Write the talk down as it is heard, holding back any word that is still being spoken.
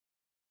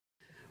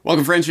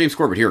Welcome, friends. James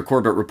Corbett here at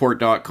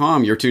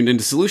CorbettReport.com. You're tuned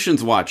into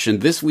Solutions Watch, and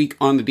this week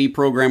on the D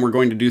program, we're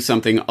going to do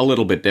something a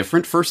little bit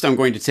different. First, I'm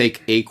going to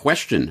take a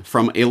question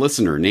from a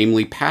listener,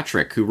 namely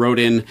Patrick, who wrote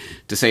in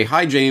to say,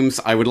 "Hi, James.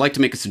 I would like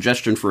to make a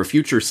suggestion for a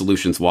future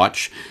Solutions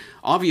Watch.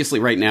 Obviously,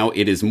 right now,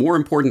 it is more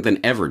important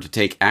than ever to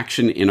take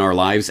action in our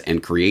lives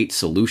and create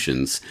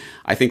solutions.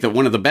 I think that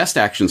one of the best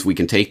actions we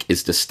can take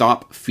is to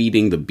stop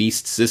feeding the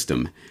beast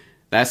system.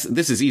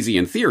 This is easy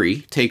in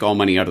theory, take all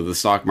money out of the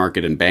stock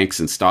market and banks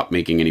and stop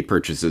making any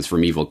purchases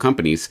from evil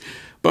companies,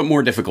 but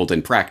more difficult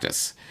in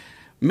practice.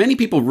 Many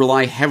people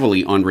rely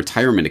heavily on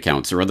retirement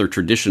accounts or other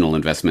traditional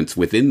investments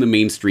within the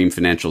mainstream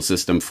financial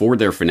system for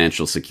their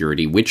financial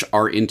security, which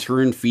are in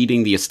turn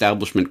feeding the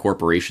establishment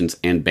corporations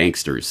and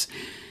banksters.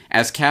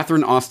 As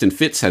Catherine Austin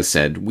Fitts has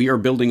said, we are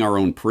building our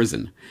own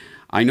prison.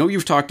 I know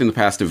you've talked in the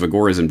past of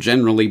agorism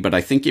generally, but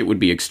I think it would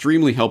be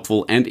extremely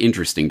helpful and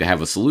interesting to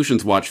have a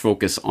Solutions Watch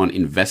focus on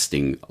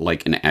investing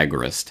like an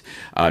agorist,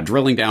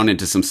 drilling down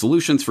into some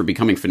solutions for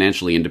becoming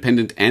financially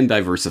independent and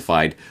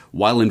diversified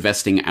while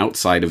investing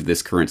outside of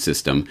this current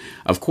system.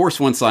 Of course,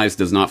 one size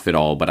does not fit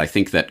all, but I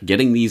think that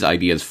getting these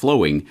ideas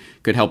flowing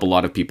could help a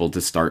lot of people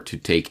to start to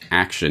take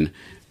action.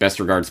 Best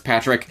regards,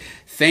 Patrick."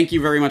 Thank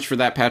you very much for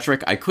that,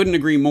 Patrick. I couldn't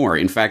agree more.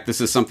 In fact,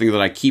 this is something that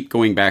I keep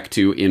going back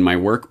to in my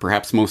work,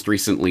 perhaps most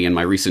recently in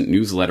my recent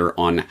newsletter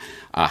on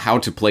how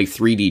to play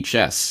 3D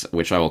chess,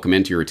 which I will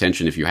commend to your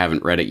attention if you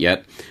haven't read it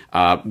yet,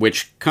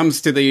 which comes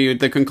to the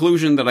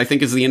conclusion that I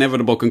think is the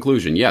inevitable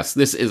conclusion. Yes,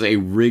 this is a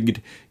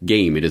rigged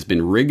game. It has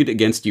been rigged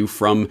against you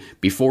from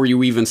before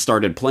you even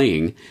started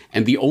playing,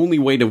 and the only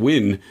way to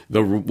win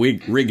the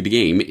rigged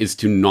game is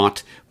to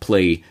not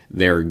play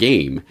their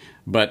game.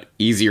 But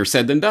easier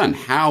said than done.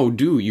 How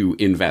do you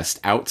invest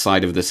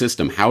outside of the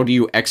system? How do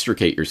you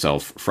extricate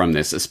yourself from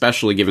this,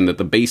 especially given that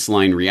the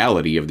baseline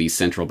reality of these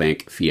central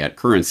bank fiat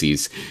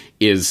currencies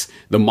is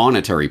the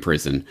monetary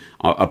prison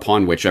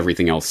upon which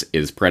everything else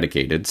is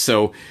predicated?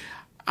 So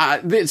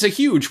it's a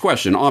huge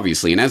question,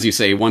 obviously. And as you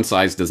say, one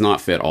size does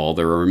not fit all.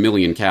 There are a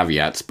million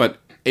caveats, but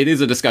it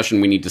is a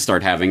discussion we need to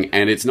start having,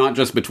 and it's not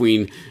just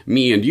between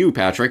me and you,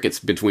 Patrick. It's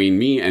between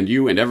me and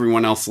you and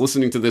everyone else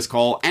listening to this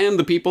call and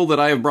the people that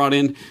I have brought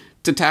in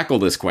to tackle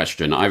this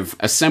question. I've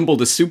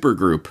assembled a super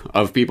group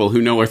of people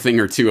who know a thing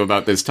or two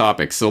about this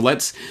topic, so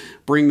let's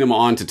bring them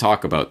on to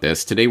talk about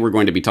this. Today we're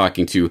going to be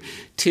talking to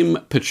Tim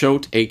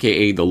Picciott,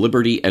 aka The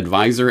Liberty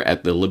Advisor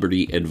at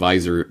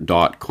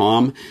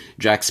thelibertyadvisor.com,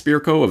 Jack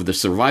Spirko of The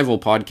Survival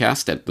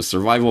Podcast at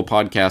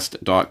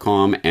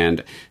thesurvivalpodcast.com,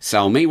 and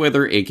Sal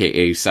Mayweather,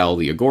 aka Sal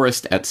the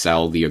Agorist at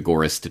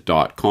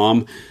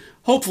saltheagorist.com.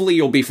 Hopefully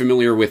you'll be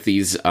familiar with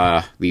these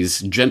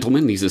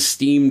gentlemen, these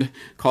esteemed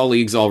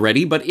colleagues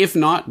already, but if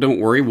not, don't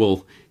worry,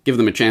 we'll give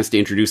them a chance to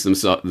introduce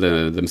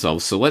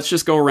themselves. So let's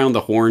just go around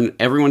the horn.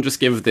 Everyone just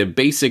give the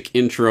basic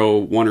intro,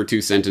 one or two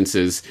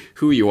sentences,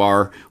 who you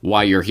are,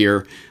 why you're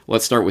here.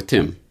 Let's start with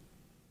Tim.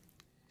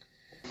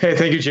 Hey,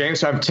 thank you,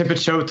 James. I'm Tim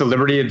Picciott, the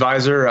Liberty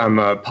Advisor. I'm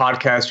a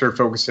podcaster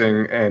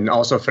focusing and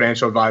also a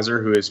financial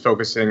advisor who is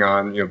focusing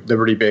on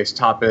liberty-based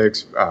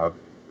topics,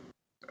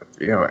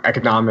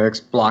 economics,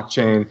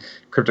 blockchain,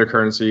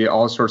 cryptocurrency,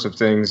 all sorts of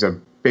things,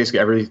 basically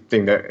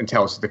everything that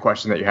entails the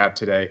question that you have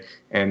today.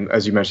 And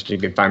as you mentioned, you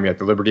can find me at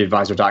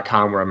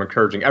thelibertyadvisor.com, where I'm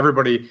encouraging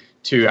everybody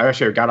to, I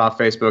actually got off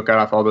Facebook, got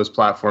off all those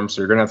platforms,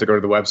 so you're going to have to go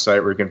to the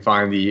website where you can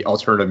find the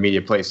alternative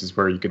media places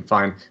where you can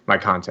find my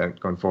content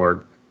going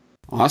forward.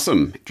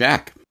 Awesome.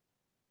 Jack.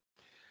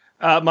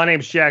 My name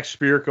is Jack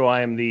Spirko.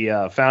 I am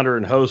the founder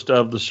and host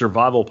of the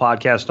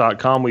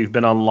survivalpodcast.com. We've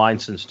been online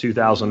since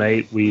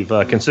 2008. We've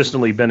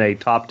consistently been a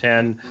top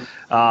 10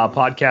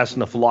 podcast in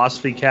the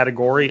philosophy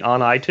category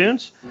on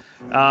iTunes.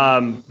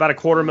 About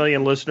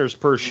 250,000 listeners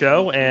per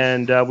show,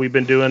 and we've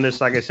been doing this,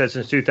 like I said,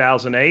 since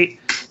 2008.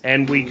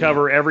 And we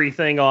cover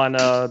everything on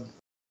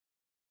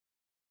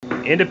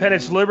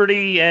independence,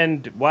 liberty,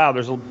 and wow,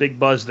 there's a big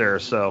buzz there.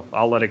 So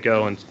I'll let it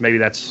go, and maybe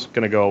that's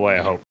going to go away,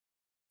 I hope.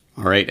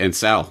 All right, and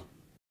Sal.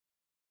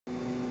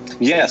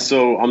 Yeah,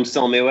 so I'm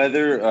Sal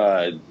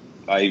Mayweather.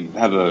 I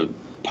have a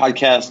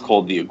podcast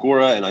called The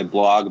Agora, and I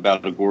blog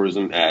about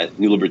agorism at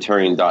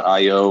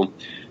newlibertarian.io.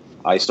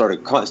 I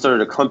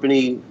started a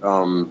company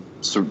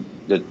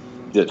that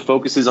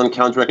focuses on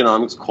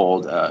counter-economics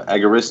called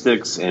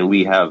Agoristics, and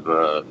we have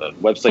a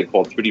website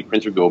called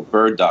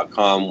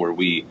 3dprintergobird.com where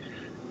we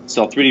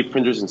sell 3D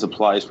printers and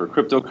supplies for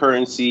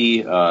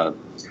cryptocurrency.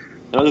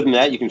 And other than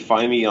that, you can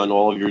find me on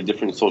all of your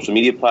different social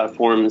media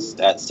platforms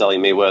at Sally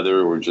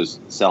Mayweather or just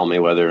Sal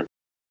Mayweather.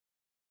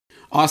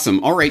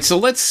 Awesome. All right, so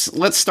let's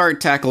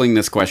start tackling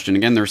this question.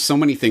 Again, there's so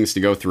many things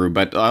to go through,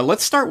 but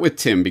let's start with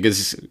Tim,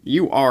 because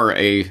you are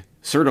a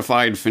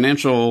certified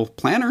financial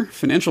planner,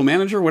 financial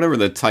manager, whatever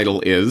the title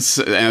is.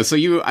 So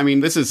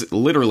this is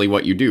literally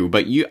what you do,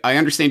 but I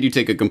understand you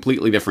take a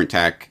completely different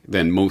tack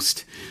than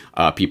most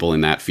people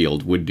in that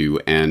field would do.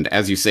 And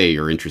as you say,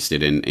 you're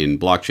interested in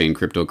blockchain,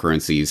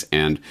 cryptocurrencies,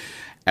 and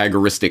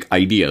agoristic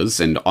ideas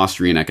and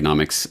Austrian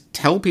economics.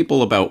 Tell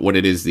people about what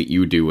it is that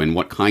you do and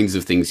what kinds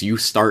of things you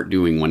start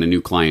doing when a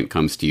new client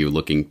comes to you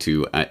looking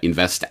to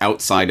invest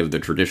outside of the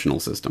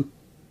traditional system.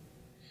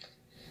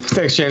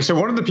 Thanks, James. So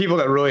one of the people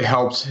that really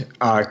helped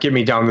get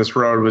me down this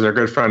road was our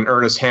good friend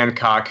Ernest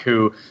Hancock,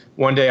 who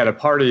one day at a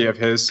party of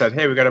his said,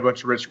 "Hey, we got a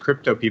bunch of rich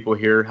crypto people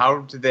here. How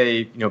do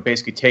they,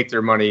 basically take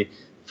their money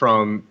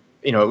from,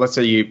 let's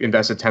say you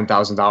invested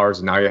 $10,000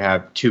 and now you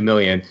have $2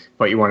 million,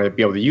 but you want to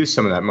be able to use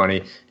some of that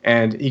money."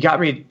 And he got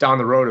me down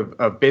the road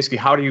of basically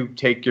how do you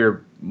take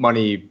your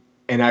money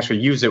and actually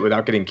use it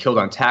without getting killed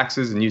on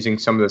taxes, and using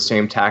some of the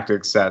same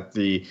tactics that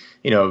the,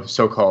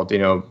 so-called,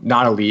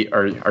 not elite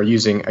are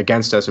using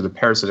against us, or the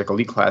parasitic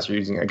elite class are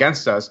using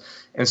against us.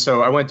 And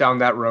so I went down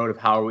that road of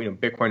how,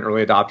 Bitcoin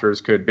early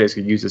adopters could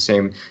basically use the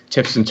same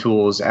tips and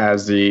tools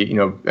as the,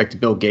 like the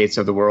Bill Gates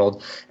of the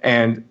world.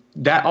 And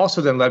that also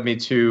then led me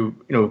to,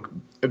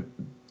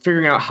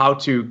 figuring out how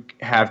to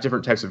have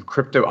different types of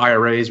crypto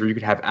IRAs where you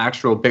could have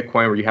actual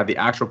Bitcoin, where you have the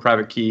actual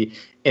private key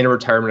in a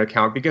retirement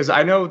account. Because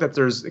I know that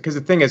because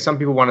the thing is, some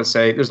people want to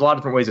say there's a lot of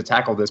different ways to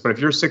tackle this, but if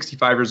you're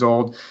 65 years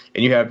old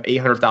and you have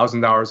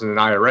 $800,000 in an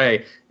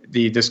IRA,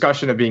 the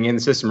discussion of being in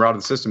the system or out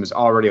of the system is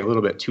already a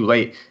little bit too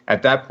late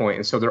at that point.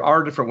 And so there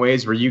are different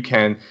ways where you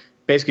can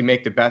basically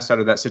make the best out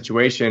of that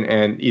situation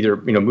and either,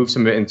 move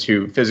some of it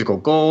into physical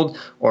gold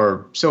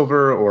or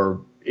silver,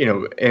 or,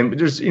 and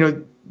there's,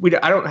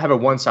 I don't have a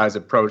one-size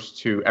approach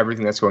to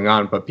everything that's going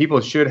on, but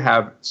people should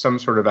have some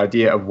sort of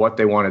idea of what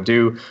they want to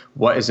do,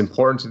 what is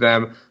important to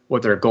them,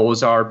 what their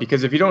goals are.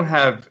 Because if you don't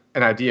have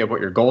an idea of what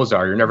your goals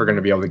are, you're never going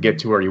to be able to get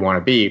to where you want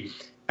to be.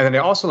 And then I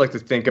also like to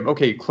think of,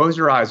 okay, close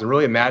your eyes and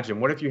really imagine,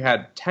 what if you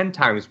had 10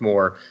 times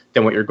more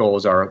than what your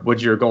goals are?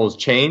 Would your goals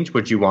change?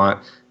 Would you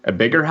want a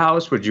bigger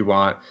house? Would you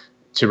want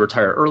to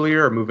retire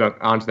earlier or move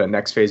on to that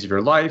next phase of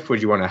your life?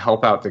 Would you want to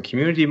help out the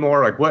community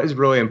more? Like, what is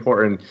really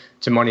important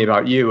to money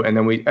about you? And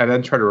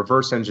then try to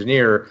reverse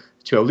engineer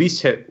to at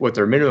least hit what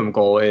their minimum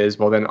goal is,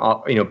 while then,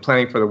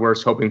 planning for the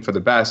worst, hoping for the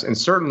best. And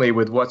certainly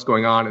with what's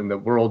going on in the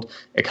world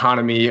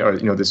economy, or,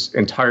 this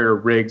entire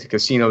rigged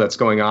casino that's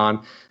going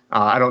on,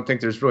 I don't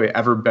think there's really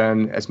ever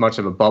been as much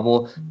of a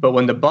bubble. But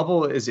when the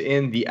bubble is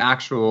in the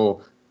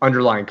actual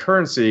underlying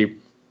currency,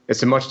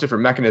 it's a much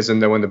different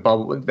mechanism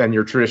than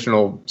your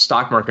traditional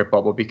stock market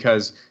bubble,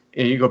 because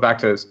you go back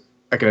to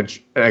like an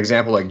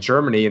example like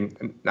Germany, and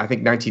I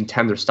think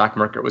 1910 their stock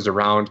market was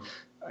around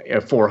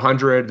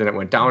 400, then it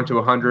went down to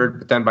 100,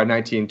 but then by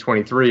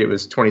 1923 it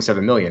was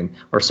 27 million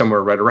or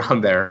somewhere right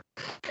around there.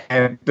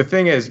 And the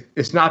thing is,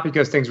 it's not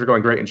because things were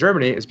going great in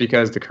Germany, it's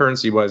because the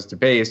currency was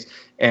debased.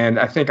 And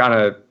I think on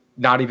a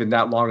not even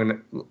that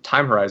long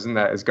time horizon,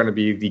 that is going to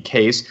be the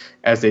case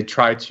as they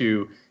try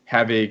to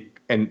have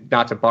and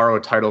not to borrow a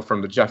title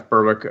from the Jeff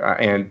Berwick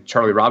and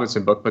Charlie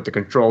Robinson book, but The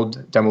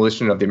Controlled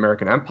Demolition of the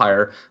American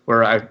Empire,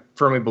 where I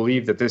firmly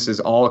believe that this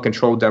is all a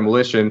controlled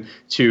demolition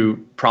to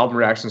problem,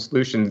 reaction,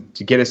 solution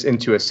to get us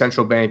into a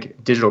central bank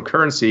digital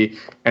currency.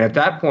 And at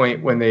that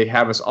point, when they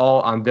have us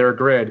all on their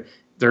grid,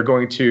 they're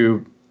going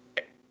to,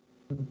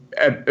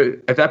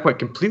 at that point,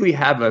 completely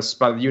have us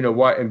by the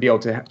you-know-what, and be able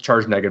to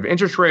charge negative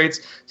interest rates,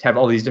 to have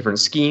all these different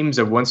schemes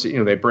of once,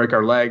 they break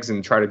our legs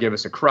and try to give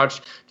us a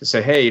crutch to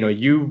say, hey,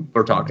 you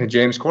were talking to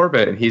James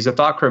Corbett and he's a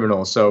thought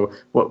criminal. So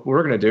what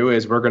we're going to do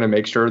is we're going to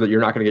make sure that you're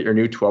not going to get your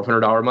new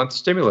 $1,200 a month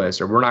stimulus,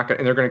 or we're not going,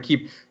 and they're going to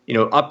keep,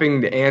 upping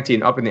the ante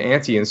and upping the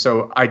ante. And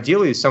so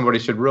ideally somebody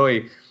should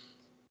really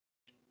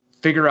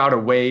figure out a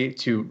way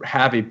to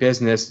have a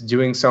business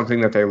doing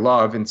something that they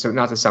love. And so,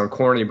 not to sound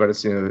corny, but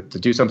it's, to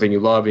do something you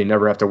love and you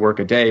never have to work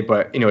a day.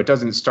 But, it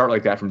doesn't start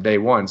like that from day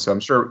one. So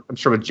I'm sure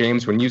with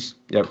James, when you,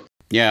 yep.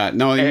 Yeah,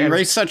 no, you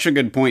raised such a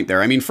good point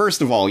there. I mean,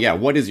 first of all, yeah,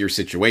 what is your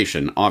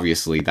situation?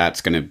 Obviously, that's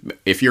going to,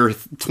 if you're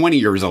 20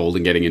 years old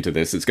and getting into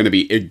this, it's going to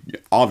be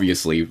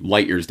obviously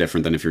light years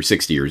different than if you're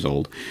 60 years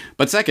old.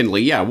 But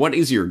secondly, yeah, what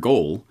is your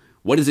goal?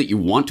 What is it you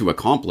want to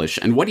accomplish,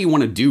 and what do you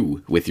want to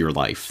do with your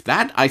life?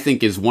 That, I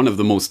think, is one of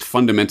the most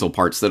fundamental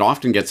parts that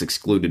often gets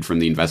excluded from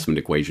the investment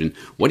equation.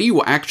 What do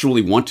you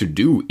actually want to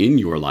do in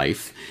your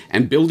life,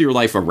 and build your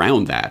life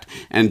around that?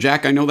 And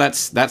Jack, I know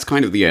that's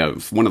kind of the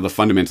one of the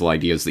fundamental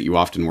ideas that you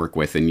often work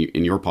with in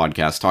your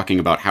podcast, talking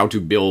about how to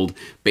build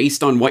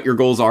based on what your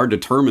goals are,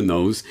 determine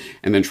those,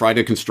 and then try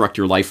to construct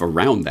your life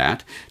around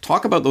that.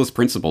 Talk about those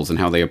principles and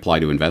how they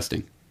apply to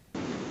investing.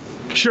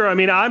 Sure. I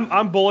mean,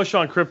 I'm bullish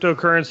on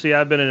cryptocurrency.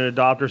 I've been an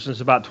adopter since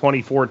about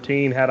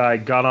 2014. Had I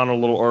got on a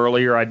little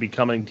earlier, I'd be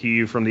coming to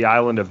you from the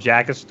island of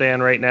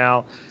Jackistan right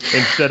now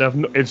instead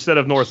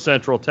of North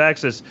Central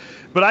Texas.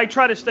 But I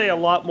try to stay a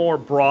lot more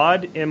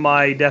broad in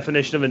my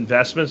definition of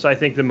investments, I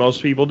think, than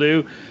most people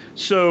do.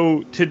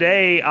 So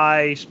today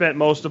I spent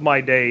most of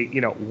my day,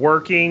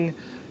 working,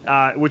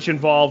 which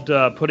involved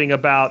putting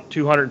about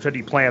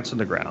 250 plants in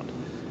the ground.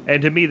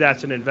 And to me,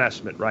 that's an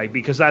investment, right?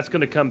 Because that's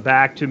going to come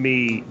back to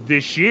me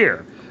this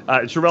year.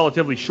 It's a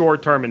relatively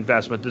short-term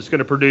investment that's going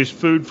to produce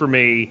food for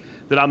me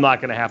that I'm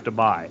not going to have to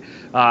buy.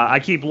 I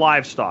keep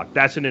livestock.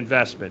 That's an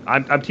investment.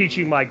 I'm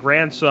teaching my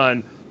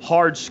grandson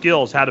hard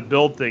skills, how to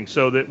build things,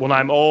 so that when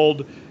I'm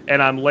old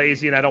and I'm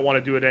lazy and I don't want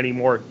to do it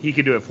anymore, he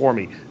can do it for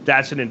me.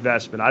 That's an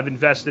investment. I've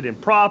invested in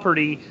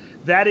property.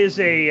 That is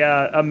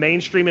a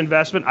mainstream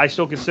investment. I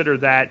still consider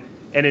that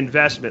an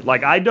investment.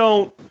 Like, I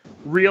don't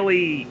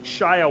really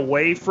shy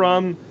away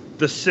from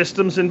the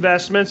systems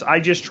investments, I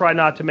just try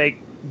not to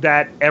make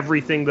that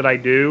everything that I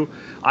do.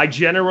 I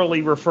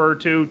generally refer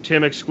to,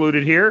 Tim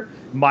excluded here,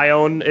 my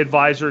own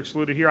advisor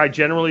excluded here, I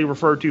generally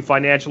refer to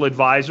financial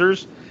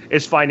advisors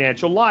as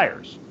financial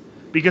liars.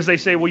 Because they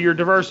say, well, you're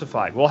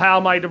diversified. Well, how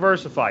am I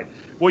diversified?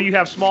 Well, you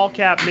have small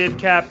cap, mid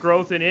cap,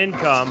 growth and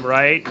income,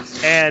 right?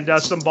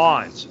 And some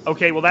bonds.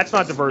 Okay, well, that's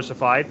not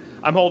diversified.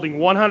 I'm holding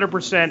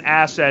 100%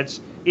 assets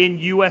in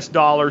US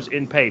dollars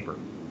in paper.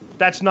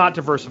 That's not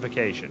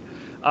diversification.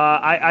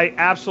 I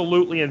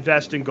absolutely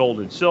invest in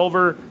gold and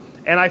silver.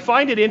 And I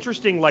find it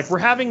interesting, like, we're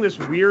having this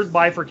weird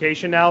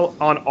bifurcation now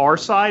on our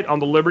side, on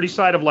the Liberty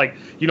side of, like,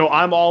 you know,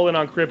 I'm all in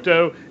on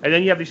crypto. And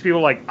then you have these people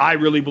like, I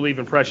really believe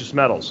in precious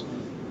metals.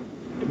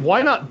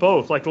 Why not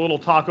both? Like the little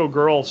Taco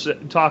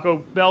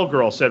Bell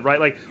girl said, right?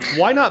 Like,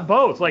 why not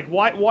both? Like,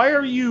 why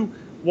are you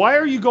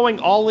going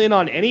all in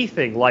on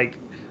anything? Like,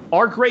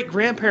 our great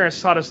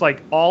grandparents taught us,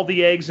 like, all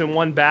the eggs in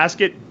one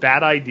basket.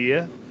 Bad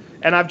idea.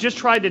 And I've just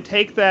tried to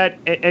take that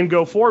and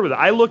go forward with it.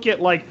 I look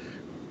at, like,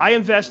 I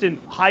invest in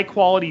high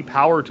quality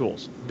power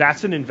tools.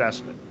 That's an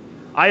investment.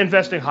 I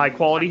invest in high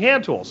quality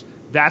hand tools.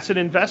 That's an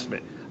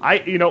investment.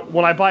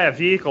 When I buy a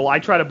vehicle, I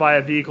try to buy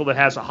a vehicle that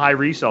has a high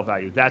resale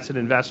value. That's an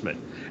investment.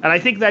 And I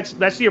think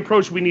that's the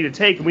approach we need to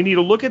take. And we need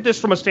to look at this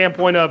from a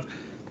standpoint of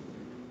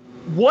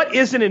what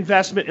is an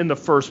investment in the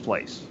first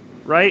place,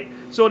 right?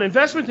 So an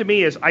investment to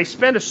me is I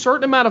spend a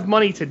certain amount of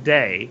money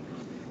today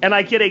and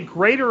I get a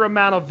greater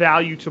amount of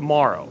value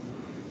tomorrow.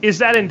 Is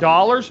that in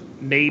dollars?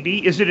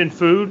 Maybe. Is it in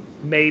food?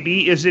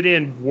 Maybe. Is it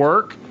in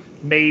work?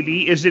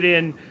 Maybe. Is it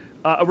in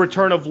a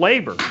return of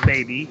labor?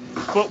 Maybe.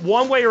 But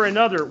one way or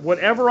another,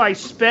 whatever I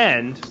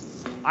spend,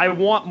 I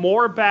want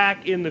more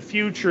back in the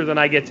future than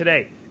I get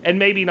today. And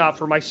maybe not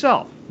for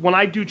myself. When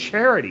I do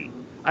charity,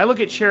 I look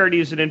at charity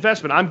as an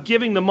investment. I'm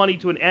giving the money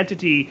to an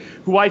entity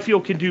who I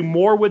feel can do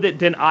more with it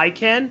than I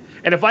can.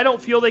 And if I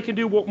don't feel they can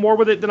do more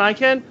with it than I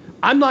can,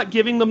 I'm not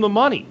giving them the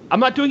money.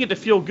 I'm not doing it to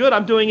feel good.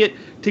 I'm doing it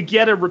to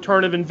get a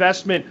return of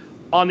investment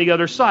on the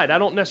other side. I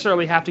don't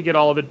necessarily have to get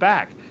all of it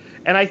back.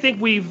 And I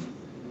think we've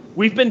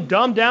been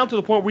dumbed down to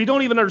the point where we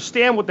don't even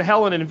understand what the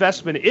hell an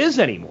investment is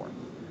anymore.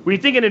 We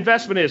think an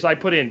investment is I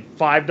put in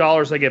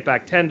 $5, I get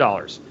back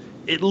 $10.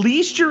 At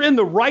least you're in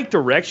the right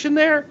direction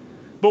there.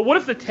 But what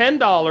if the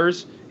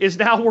 $10 is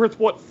now worth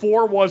what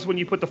 4 was when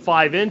you put the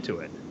 5 into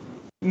it?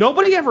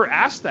 Nobody ever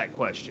asked that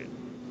question.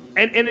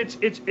 And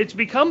it's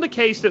become the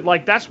case that,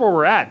 like, that's where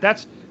we're at.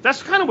 That's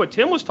kind of what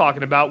Tim was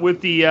talking about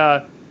with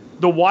the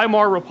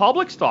Weimar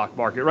Republic stock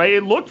market, right?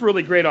 It looked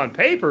really great on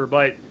paper,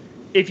 but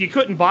if you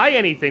couldn't buy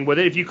anything with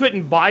it, if you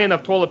couldn't buy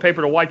enough toilet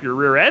paper to wipe your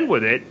rear end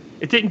with it,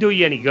 it didn't do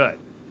you any good.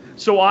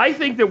 So I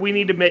think that we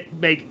need to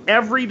make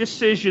every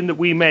decision that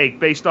we make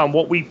based on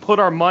what we put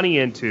our money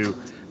into,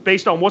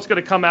 based on what's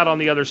going to come out on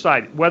the other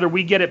side, whether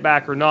we get it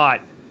back or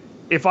not.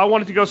 If I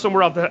wanted to go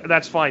somewhere else,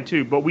 that's fine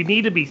too. But we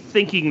need to be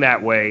thinking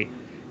that way,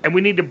 and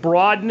we need to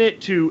broaden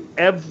it to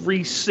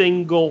every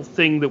single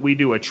thing that we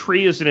do. A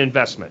tree is an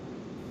investment.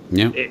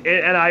 Yeah.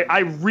 And I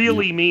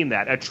really mean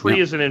that. A tree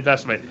is an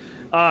investment.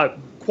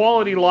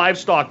 Quality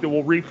livestock that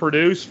will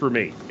reproduce for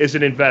me is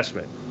an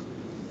investment.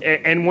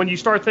 And when you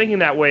start thinking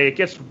that way, it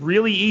gets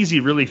really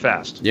easy really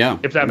fast. Yeah.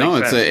 If that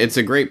makes sense. It's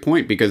a great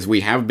point, because we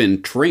have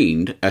been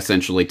trained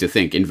essentially to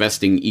think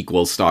investing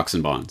equals stocks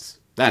and bonds.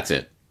 That's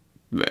it.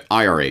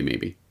 IRA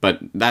maybe. But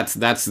that's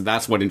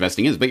what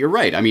investing is. But you're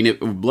right. I mean,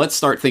 let's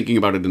start thinking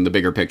about it in the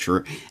bigger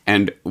picture.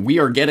 And we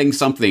are getting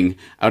something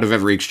out of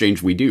every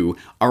exchange we do.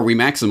 Are we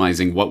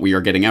maximizing what we are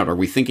getting out? Are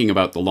we thinking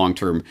about the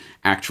long-term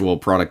actual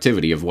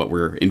productivity of what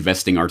we're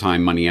investing our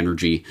time, money,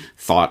 energy,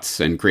 thoughts,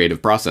 and creative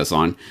process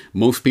on?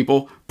 Most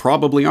people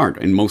probably aren't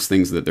in most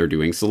things that they're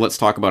doing. So let's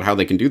talk about how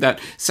they can do that.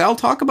 Sal,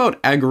 talk about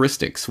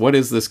Agoristics. What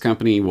is this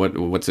company?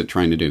 What's it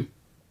trying to do?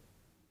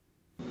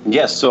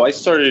 Yes, so I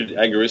started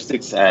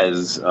Agoristics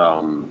as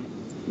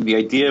the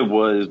idea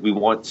was we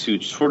want to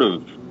sort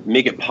of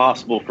make it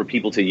possible for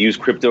people to use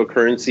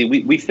cryptocurrency.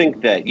 We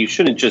think that you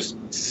shouldn't just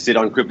sit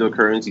on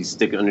cryptocurrency,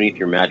 stick it underneath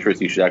your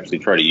mattress. You should actually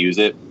try to use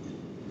it.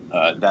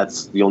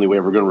 That's the only way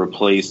we're going to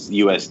replace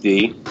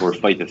USD or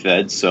fight the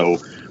Fed. So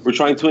we're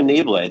trying to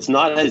enable it. It's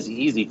not as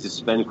easy to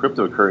spend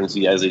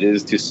cryptocurrency as it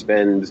is to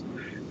spend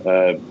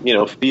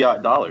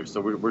fiat dollars.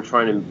 So we're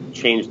trying to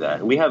change that.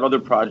 And we have other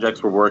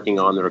projects we're working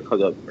on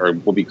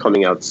that will be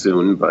coming out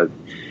soon. But,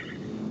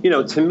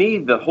 to me,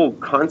 the whole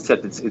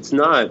concept, it's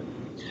not,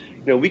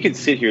 we could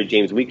sit here,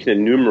 James, we can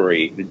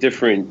enumerate the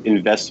different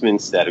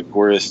investments that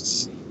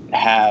agorists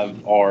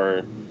have, are,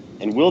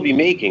 and will be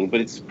making,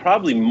 but it's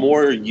probably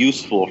more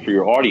useful for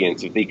your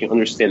audience if they can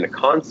understand the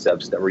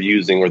concepts that we're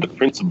using or the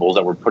principles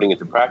that we're putting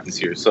into practice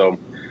here. So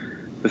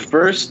the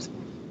first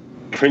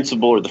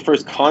principle or the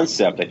first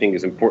concept I think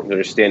is important to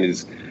understand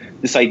is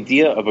this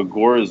idea of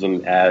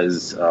agorism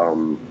as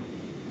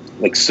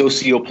like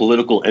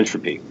socio-political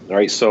entropy. All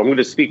right, so I'm going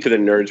to speak to the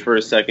nerds for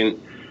a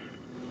second.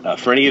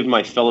 For any of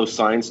my fellow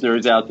science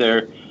nerds out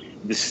there,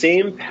 the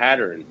same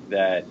pattern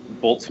that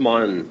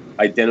Boltzmann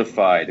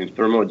identified in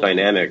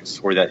thermodynamics,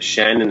 or that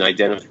Shannon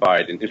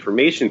identified in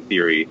information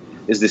theory,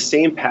 is the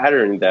same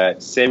pattern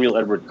that Samuel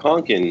Edward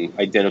Konkin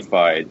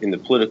identified in the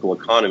political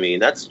economy,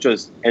 and that's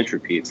just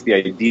entropy. It's the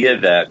idea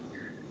that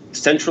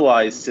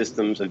centralized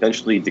systems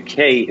eventually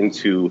decay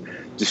into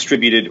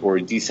distributed or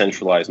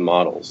decentralized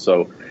models.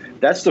 So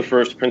that's the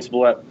first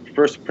principle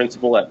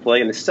at play.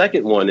 And the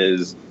second one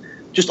is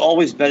just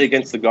always bet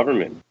against the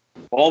government.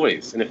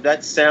 Always. And if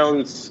that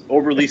sounds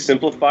overly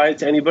simplified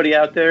to anybody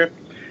out there,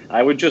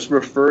 I would just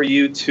refer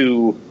you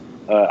to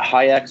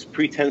Hayek's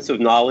Pretense of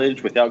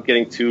Knowledge, without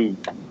getting too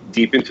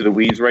deep into the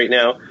weeds right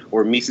now,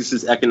 or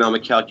Mises's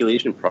Economic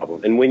Calculation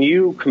Problem. And when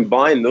you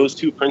combine those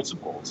two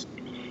principles,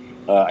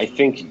 I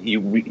think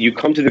you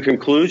come to the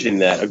conclusion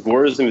that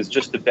agorism is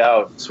just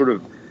about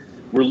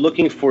we're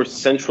looking for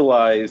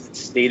centralized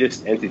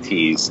statist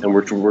entities, and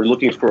we're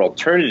looking for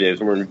alternatives,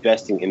 and we're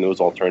investing in those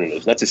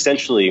alternatives. That's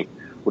essentially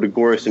what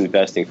agorist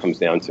investing comes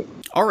down to.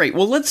 All right,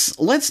 well, let's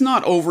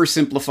not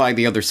oversimplify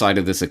the other side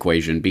of this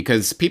equation,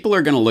 because people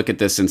are going to look at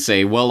this and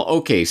say, well,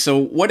 okay, so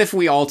what if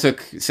we all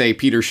took, say,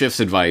 Peter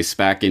Schiff's advice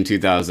back in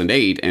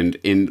 2008,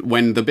 and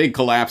when the big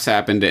collapse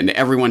happened and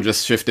everyone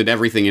just shifted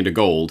everything into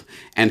gold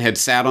and had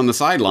sat on the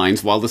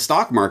sidelines while the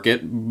stock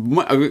market,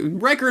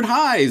 record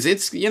highs,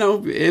 it's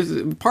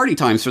party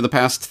times for the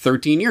past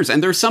 13 years.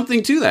 And there's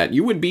something to that.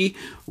 You would be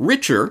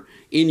richer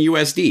in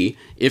USD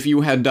if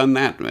you had done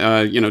that,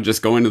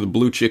 just go into the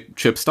blue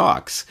chip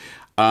stocks.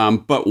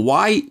 But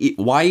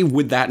why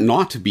would that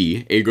not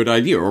be a good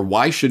idea? Or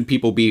why should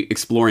people be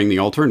exploring the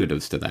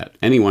alternatives to that?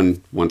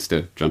 Anyone wants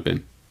to jump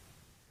in?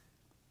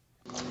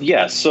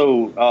 Yeah,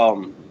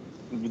 so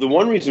the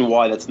one reason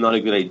why that's not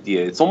a good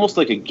idea, it's almost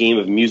like a game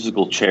of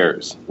musical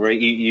chairs, right?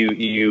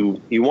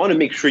 You want to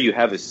make sure you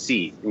have a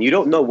seat, and you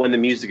don't know when the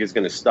music is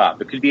going to stop.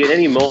 It could be at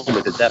any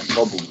moment that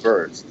bubble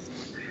bursts.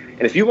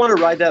 And if you want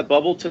to ride that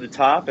bubble to the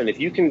top, and if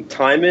you can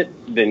time it,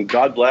 then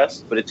God bless.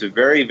 But it's a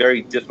very,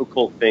 very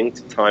difficult thing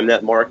to time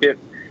that market.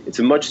 It's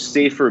a much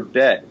safer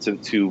bet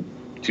to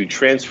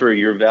transfer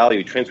your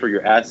value, transfer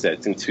your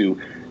assets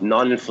into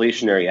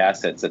non-inflationary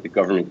assets that the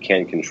government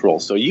can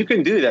control. So you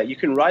can do that. You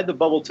can ride the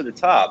bubble to the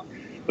top,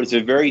 but it's a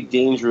very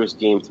dangerous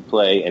game to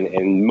play,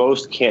 and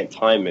most can't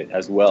time it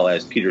as well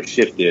as Peter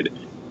Schiff did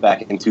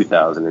back in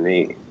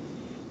 2008.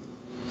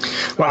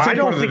 Well, I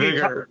don't think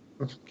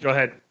Go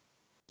ahead.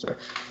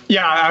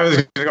 Yeah, I was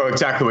going to go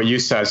exactly what you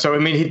said. So, I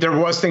mean, there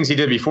was things he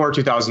did before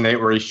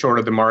 2008 where he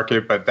shorted the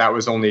market, but that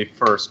was only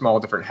for small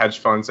different hedge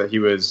funds that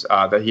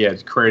he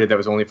had created that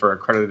was only for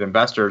accredited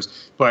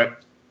investors.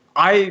 But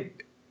I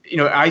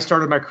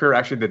started my career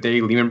actually the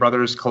day Lehman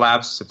Brothers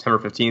collapsed, September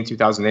 15,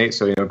 2008.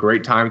 So,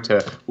 great time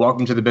to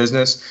welcome to the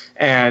business.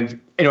 And,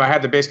 I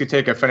had to basically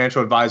take a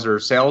financial advisor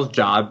sales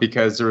job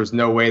because there was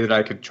no way that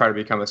I could try to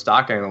become a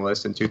stock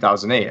analyst in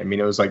 2008. I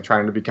mean, it was like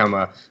trying to become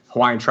a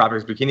Hawaiian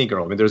Tropics bikini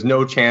girl. I mean, there's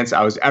no chance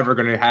I was ever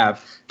going to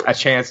have a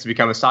chance to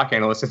become a stock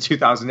analyst in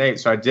 2008.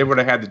 So I did what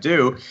I had to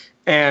do.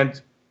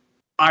 And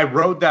I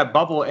rode that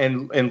bubble,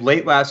 and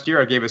late last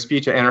year I gave a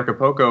speech at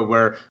Anarchapulco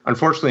where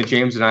unfortunately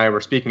James and I were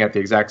speaking at the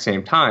exact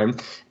same time.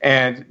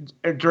 And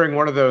during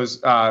one of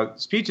those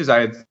speeches,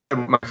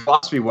 my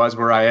philosophy was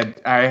where I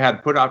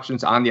had put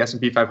options on the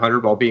S&P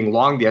 500 while being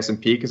long the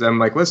S&P, because I'm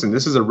like, listen,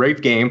 this is a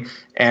rigged game.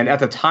 And at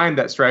the time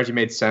that strategy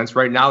made sense.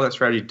 Right now that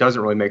strategy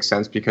doesn't really make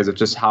sense because of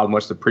just how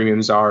much the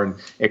premiums are, and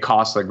it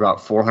costs like about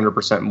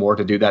 400% more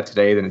to do that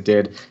today than it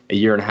did a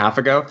year and a half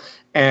ago.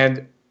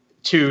 And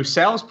to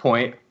Sal's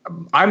point,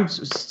 I'm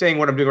saying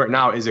what I'm doing right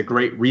now is a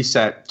great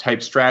reset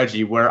type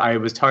strategy where I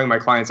was telling my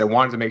clients I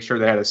wanted to make sure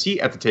they had a seat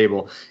at the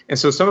table. And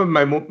so some of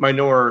my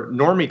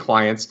normie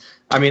clients,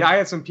 I mean, I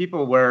had some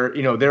people where,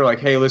 they're like,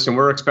 hey, listen,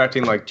 we're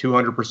expecting like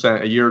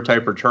 200% a year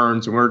type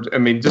returns.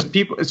 And just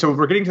people. So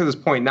we're getting to this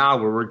point now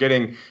where we're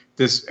getting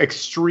this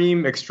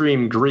extreme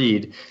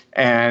greed.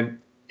 But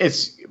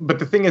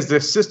the thing is,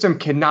 the system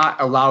cannot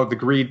allow the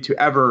greed to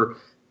ever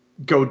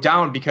go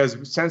down, because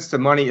since the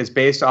money is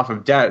based off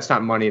of debt, it's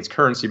not money, it's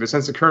currency, but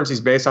since the currency is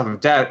based off of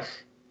debt,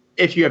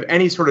 if you have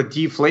any sort of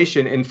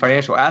deflation in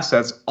financial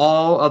assets,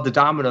 all of the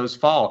dominoes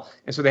fall.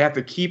 And so they have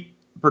to keep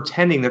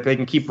pretending that they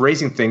can keep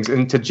raising things.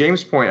 And to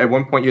James' point, at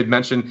one point you had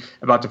mentioned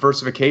about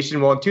diversification.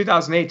 Well, in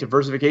 2008,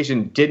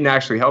 diversification didn't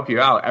actually help you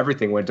out.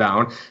 Everything went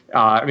down.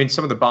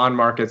 Some of the bond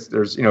markets, I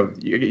guess you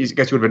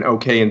would have been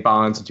okay in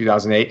bonds in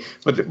 2008,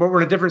 but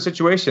we're in a different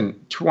situation.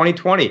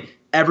 2020,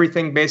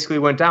 everything basically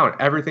went down.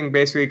 Everything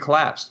basically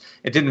collapsed.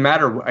 It didn't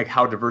matter like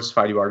how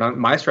diversified you are. Now,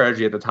 my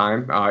strategy at the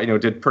time,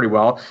 did pretty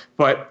well.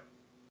 But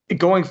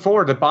going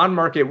forward, the bond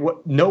market,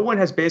 no one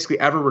has basically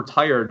ever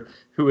retired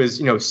who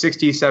is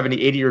 60,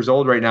 70, 80 years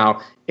old right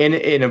now in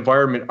an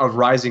environment of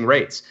rising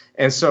rates.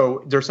 And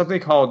so there's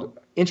something called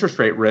interest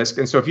rate risk.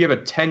 And so if you have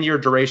a 10-year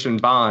duration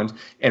bond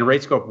and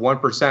rates go up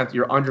 1%,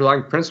 your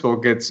underlying principal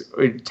gets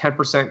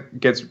 10%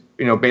 gets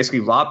basically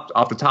lopped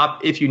off the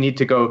top if you need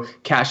to go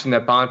cash in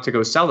that bond to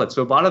go sell it.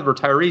 So a lot of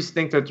retirees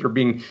think that they're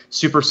being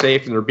super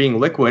safe and they're being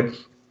liquid.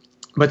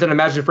 But then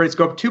imagine if rates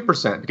go up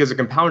 2% because of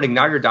compounding.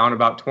 Now you're down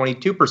about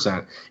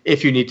 22%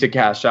 if you need to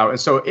cash out. And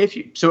so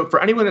so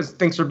for anyone that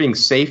thinks they're being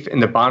safe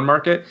in the bond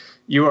market,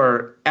 you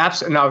are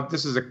absolutely. Now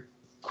this is a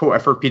quote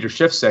I've heard Peter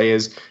Schiff say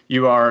is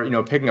you are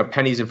picking up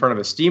pennies in front of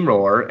a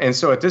steamroller. And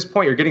so at this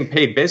point you're getting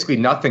paid basically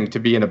nothing to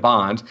be in a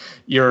bond.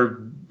 You're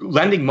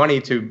lending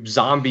money to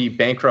zombie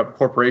bankrupt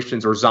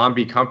corporations or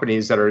zombie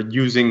companies that are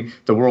using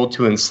the world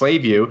to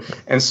enslave you.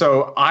 And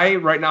so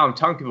right now I'm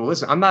telling people,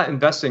 listen, I'm not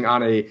investing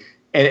on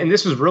and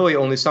this was really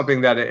only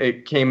something that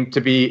it came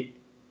to be.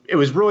 It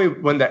was really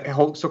when that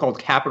whole so-called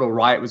Capitol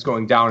riot was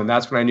going down. And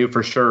that's when I knew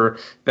for sure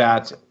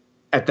that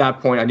at that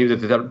point, I knew that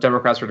the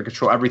Democrats were going to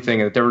control everything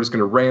and that they were just going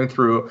to ram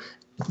through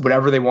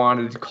whatever they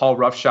wanted to call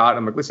roughshod.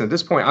 I'm like, listen, at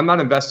this point, I'm not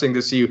investing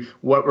to see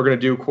what we're going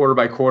to do quarter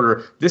by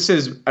quarter. This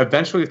is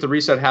eventually, if the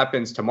reset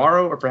happens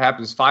tomorrow or if it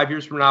happens 5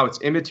 years from now,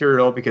 it's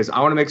immaterial because I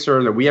want to make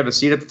sure that we have a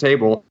seat at the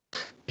table.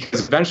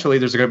 Because eventually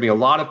there's going to be a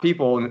lot of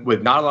people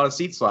with not a lot of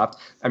seats left.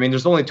 I mean,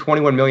 there's only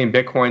 21 million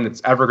Bitcoin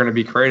that's ever going to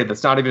be created.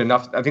 That's not even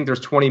enough. I think there's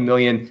 20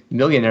 million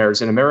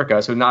millionaires in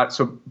America.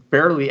 So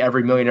barely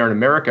every millionaire in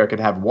America could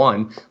have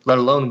one, let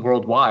alone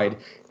worldwide.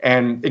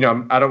 And,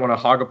 I don't want to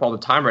hog up all the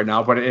time right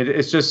now, but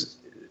it's just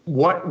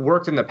what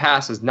worked in the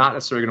past is not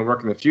necessarily going to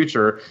work in the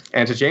future.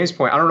 And to James'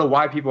 point, I don't know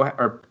why people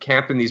are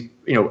camping these,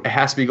 it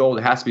has to be gold,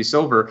 it has to be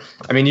silver.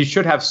 I mean, you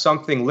should have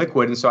something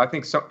liquid. And so I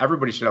think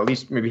everybody should at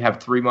least maybe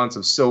have 3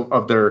 months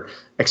of their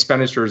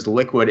expenditures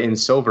liquid in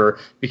silver,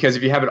 because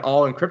if you have it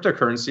all in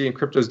cryptocurrency and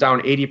crypto's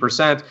down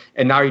 80%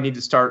 and now you need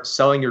to start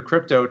selling your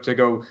crypto to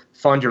go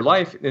fund your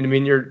life, and I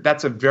mean,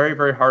 that's a very,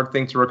 very hard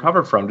thing to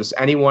recover from. Just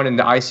anyone in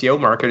the ICO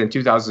market in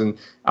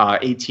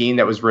 2018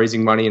 that was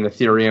raising money in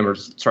Ethereum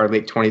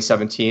late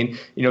 2017,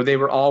 they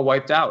were all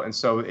wiped out. And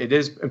so it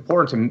is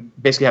important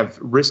to basically have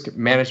risk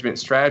management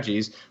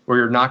strategies where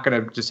you're not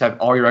going to just have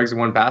all your eggs in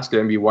one basket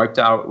and be wiped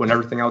out when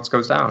everything else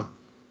goes down.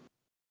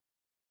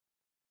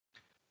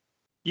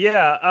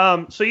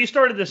 Yeah. So you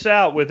started this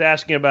out with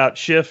asking about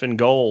Schiff and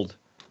gold.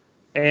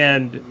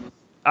 And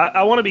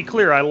I want to be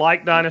clear. I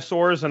like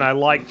dinosaurs and I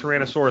like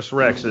Tyrannosaurus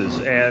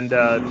Rexes.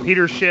 And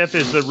Peter Schiff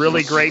is a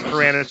really great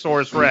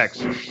Tyrannosaurus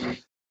Rex.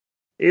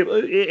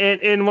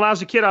 And when I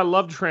was a kid, I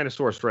loved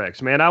Tyrannosaurus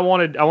Rex. Man, I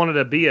wanted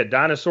to be a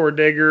dinosaur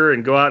digger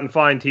and go out and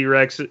find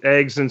T-Rex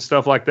eggs and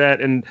stuff like that.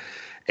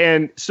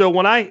 And so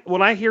when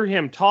I hear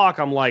him talk,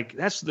 I'm like,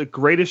 that's the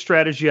greatest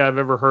strategy I've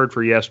ever heard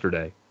for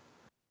yesterday.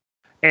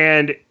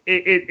 And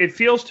it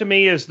feels to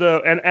me as though,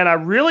 and I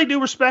really do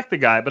respect the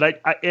guy,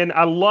 but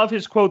I love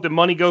his quote that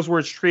money goes where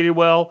it's treated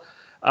well.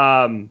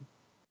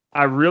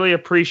 I really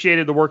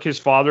appreciated the work his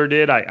father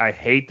did. I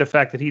hate the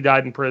fact that he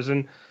died in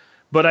prison,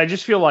 but I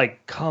just feel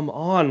like, come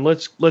on,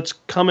 let's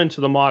come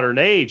into the modern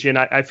age. And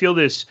I feel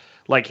this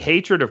like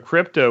hatred of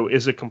crypto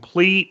is a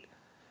complete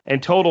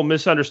and total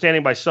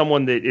misunderstanding by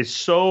someone that is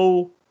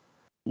so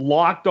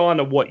locked on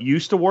to what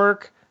used to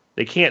work,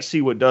 they can't see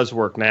what does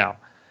work now.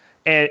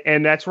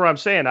 And that's where I'm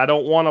saying I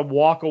don't want to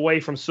walk away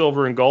from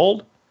silver and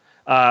gold.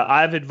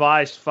 I've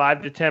advised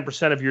 5 to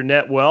 10% of your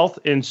net wealth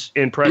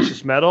in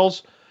precious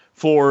metals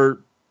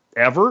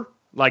forever.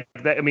 Like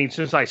that, I mean,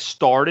 since I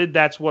started,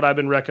 that's what I've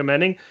been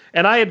recommending.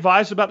 And I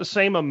advise about the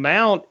same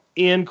amount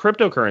in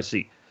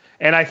cryptocurrency.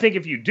 And I think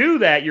if you do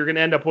that, you're going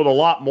to end up with a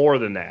lot more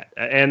than that.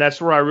 And that's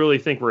where I really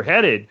think we're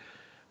headed.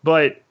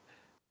 But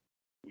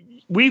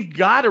we've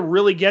got to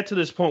really get to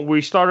this point where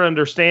we start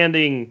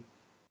understanding.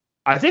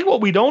 I think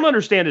what we don't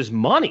understand is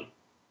money.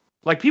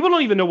 Like, people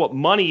don't even know what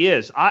money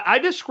is. I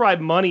describe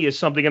money as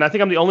something, and I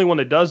think I'm the only one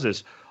that does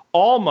this.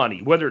 All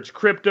money, whether it's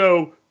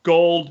crypto,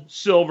 gold,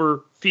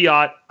 silver,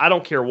 fiat, I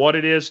don't care what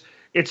it is.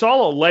 It's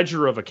all a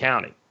ledger of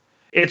accounting.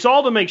 It's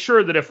all to make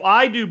sure that if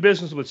I do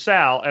business with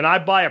Sal and I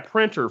buy a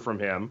printer from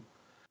him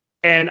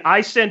and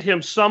I send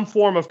him some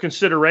form of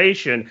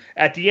consideration,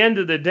 at the end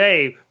of the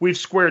day, we've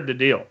squared the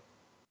deal.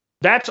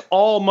 That's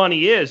all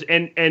money is.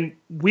 And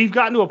we've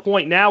gotten to a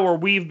point now where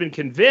we've been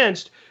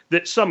convinced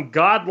that some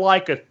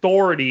godlike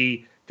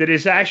authority that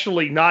is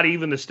actually not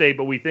even the state,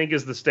 but we think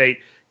is the state,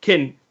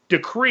 can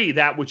decree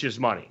that which is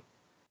money.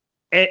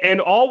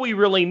 And all we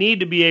really need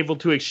to be able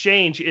to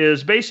exchange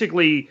is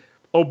basically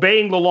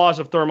obeying the laws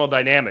of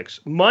thermodynamics.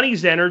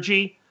 Money's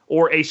energy,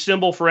 or a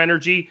symbol for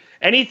energy.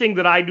 Anything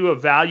that I do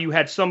of value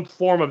had some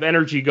form of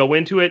energy go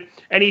into it.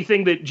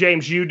 Anything that,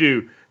 James, you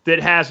do that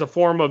has a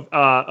form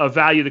of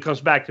value that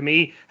comes back to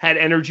me had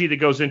energy that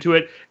goes into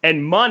it.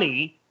 And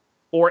money,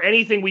 or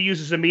anything we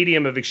use as a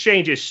medium of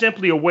exchange, is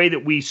simply a way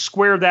that we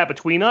square that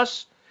between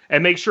us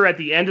and make sure at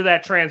the end of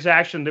that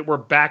transaction that we're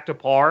back to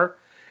par.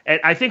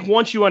 And I think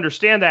once you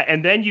understand that,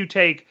 and then you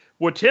take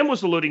what Tim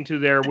was alluding to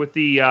there with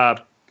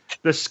the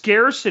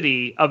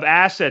scarcity of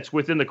assets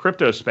within the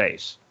crypto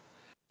space,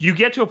 you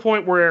get to a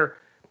point where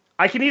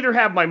I can either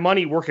have my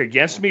money work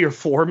against me or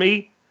for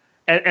me.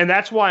 And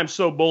that's why I'm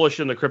so bullish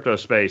in the crypto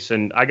space.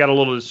 And I got a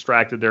little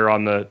distracted there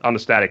on the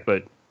static,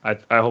 but I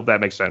hope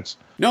that makes sense.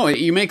 No,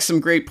 you make some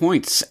great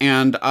points.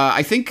 And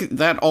I think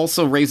that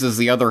also raises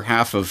the other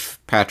half of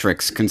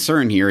Patrick's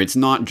concern here. It's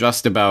not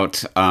just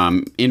about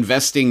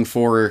investing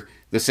for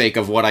the sake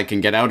of what I can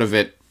get out of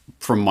it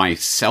from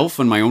myself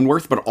and my own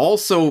worth, but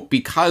also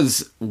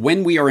because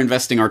when we are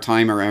investing our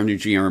time, our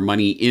energy, our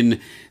money in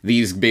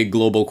these big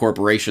global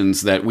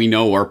corporations that we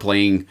know are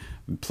playing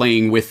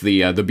with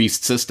the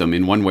beast system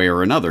in one way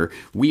or another,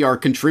 we are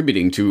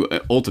contributing to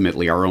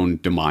ultimately our own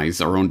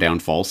demise, our own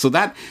downfall. So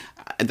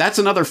that's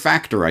another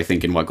factor, I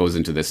think, in what goes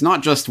into this.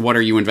 Not just what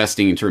are you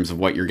investing in terms of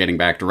what you're getting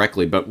back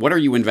directly, but what are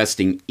you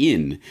investing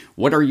in?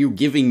 What are you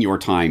giving your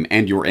time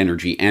and your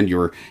energy and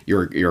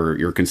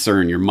your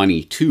concern, your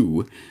money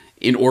to,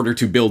 in order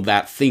to build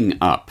that thing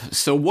up?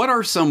 So what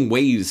are some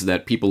ways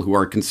that people who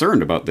are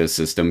concerned about this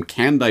system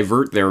can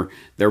divert their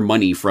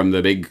money from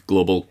the big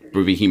global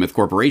behemoth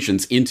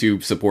corporations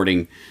into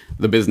supporting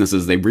the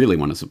businesses they really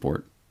want to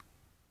support?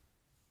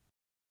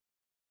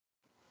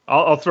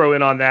 I'll throw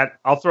in on that.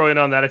 I'll throw in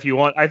on that if you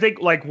want. I think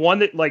one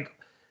that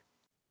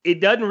it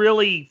doesn't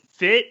really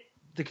fit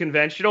the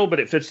conventional,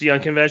 but it fits the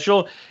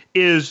unconventional,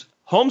 is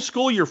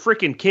homeschool your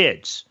freaking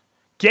kids.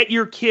 Get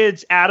your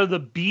kids out of the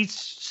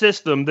beast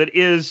system that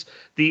is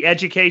the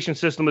education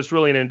system. That's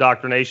really an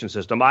indoctrination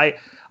system.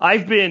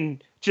 I've been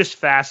just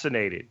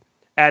fascinated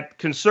at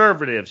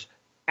conservatives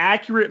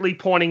accurately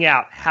pointing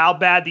out how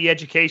bad the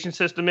education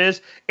system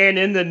is, and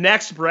in the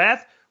next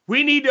breath,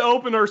 we need to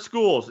open our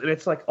schools. And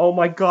it's like, oh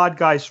my God,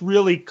 guys,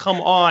 really,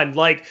 come on.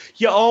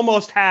 You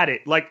almost had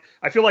it.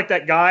 I feel like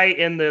that guy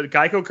in the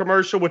Geico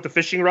commercial with the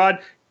fishing rod.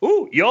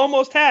 Ooh, you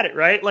almost had it,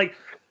 right?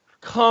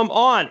 Come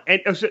on.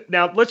 And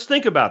now let's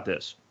think about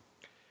this.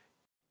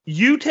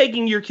 You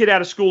taking your kid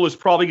out of school is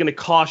probably going to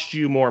cost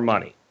you more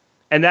money.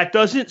 And that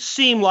doesn't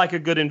seem like a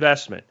good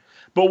investment.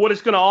 But what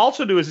it's going to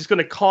also do is it's going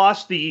to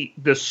cost the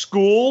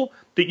school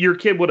that your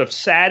kid would have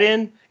sat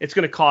in, it's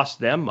going to cost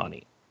them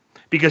money.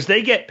 Because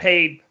they get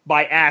paid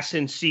by ass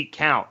in seat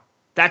count.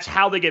 That's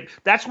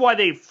why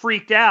they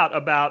freaked out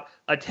about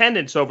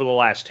attendance over the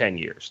last 10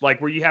 years.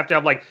 Where you have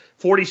to have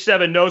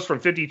 47 no's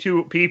from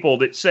 52 people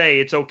that say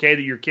it's okay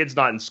that your kid's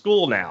not in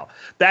school now.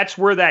 That's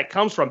where that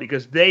comes from,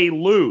 because they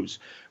lose.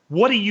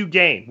 What do you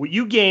gain? What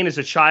you gain is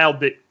a child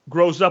that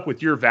grows up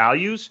with your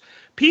values.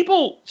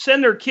 People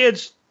send their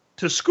kids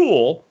to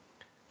school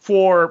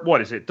for,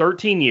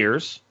 13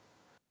 years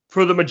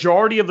for the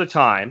majority of the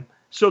time.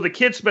 So the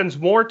kid spends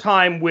more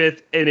time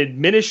with an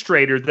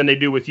administrator than they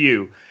do with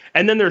you.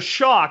 And then they're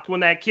shocked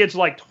when that kid's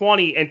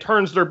 20 and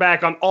turns their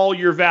back on all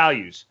your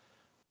values.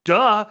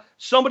 Duh,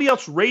 somebody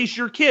else raised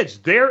your kids.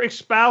 They're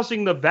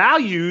espousing the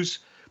values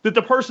that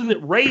the person that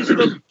raised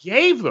them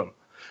gave them.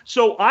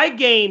 So I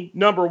gain,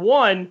 number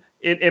one,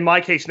 in my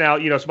case now,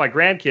 it's my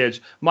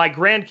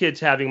grandkids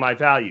having my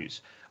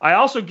values. I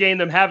also gain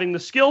them having the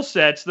skill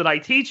sets that I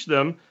teach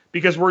them,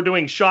 because we're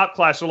doing shop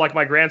class. So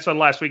my grandson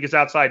last week is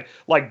outside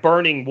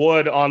burning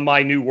wood on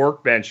my new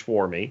workbench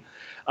for me.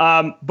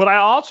 But I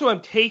also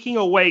am taking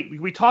away,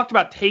 we talked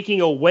about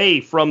taking away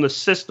from the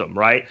system,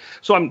 right?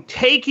 So I'm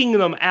taking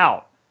them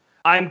out.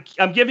 I'm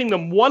giving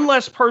them one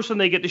less person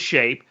they get to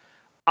shape.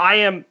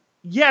 I'm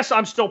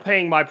still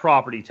paying my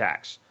property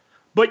tax,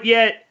 but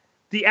yet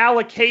the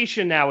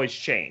allocation now has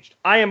changed.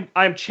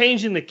 I'm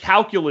changing the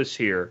calculus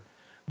here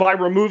by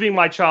removing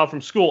my child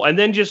from school. And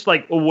then just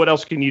what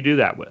else can you do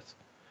that with?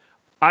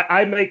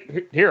 I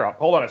make, here,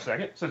 hold on a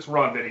second, since we're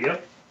on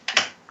video.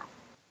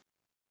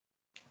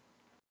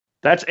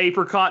 That's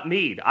apricot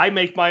mead. I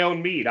make my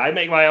own mead. I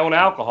make my own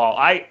alcohol.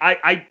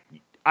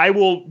 I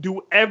will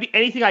do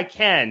anything I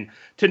can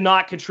to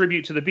not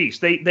contribute to the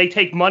beast. They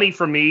take money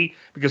from me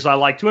because I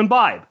like to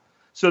imbibe.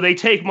 So they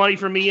take money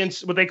from me in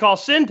what they call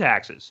sin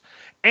taxes.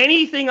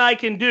 Anything I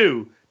can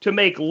do to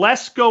make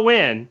less go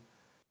in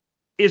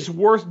is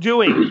worth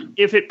doing.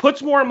 If it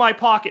puts more in my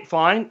pocket,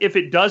 fine. If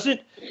it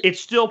doesn't, it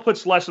still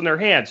puts less in their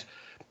hands.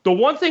 The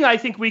one thing I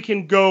think we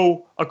can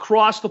go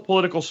across the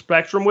political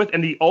spectrum with,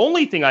 and the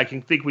only thing I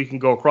can think we can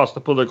go across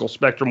the political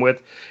spectrum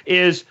with,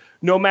 is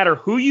no matter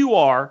who you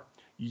are,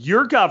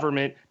 your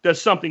government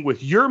does something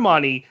with your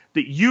money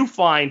that you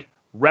find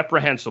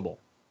reprehensible.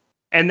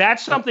 And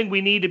that's something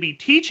we need to be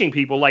teaching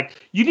people.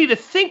 You need to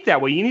think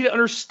that way. You need to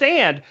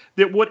understand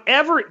that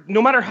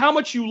no matter how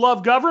much you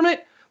love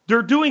government,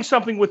 they're doing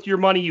something with your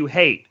money you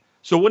hate.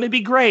 So wouldn't it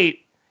be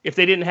great if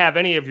they didn't have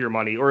any of your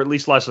money, or at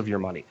least less of your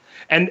money?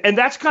 And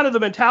that's kind of the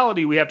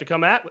mentality we have to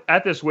come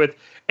at this with.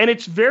 And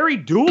it's very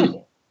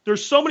doable.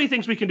 There's so many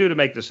things we can do to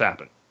make this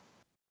happen.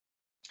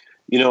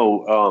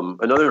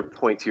 Another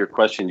point to your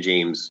question,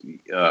 James,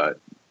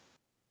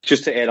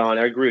 just to add on,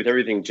 I agree with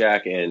everything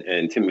Jack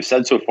and Tim have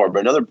said so far. But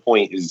another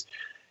point is,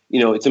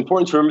 it's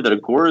important to remember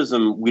that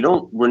agorism,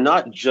 we're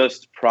not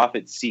just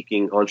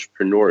profit-seeking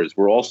entrepreneurs.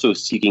 We're also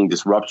seeking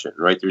disruption,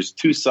 right? There's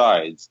two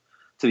sides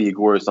to the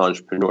agorist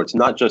entrepreneur. It's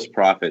not just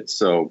profit.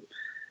 So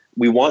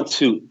we want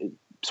to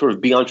sort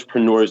of be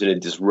entrepreneurs in a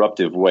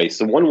disruptive way.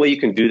 So one way you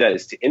can do that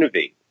is to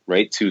innovate,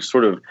 right? To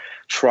sort of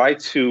try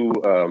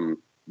to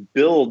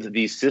build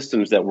these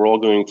systems that we're all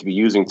going to be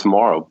using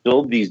tomorrow,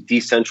 build these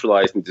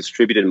decentralized and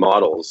distributed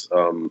models.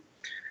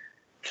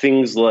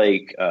 Things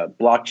like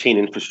blockchain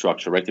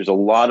infrastructure, right? There's a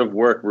lot of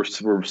work.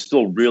 We're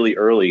still really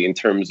early in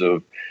terms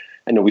of,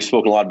 I know we've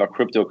spoken a lot about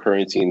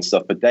cryptocurrency and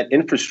stuff, but that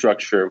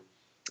infrastructure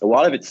a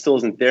lot of it still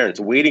isn't there. It's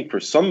waiting for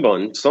some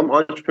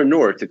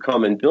entrepreneur to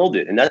come and build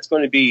it. And that's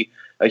going to be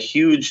a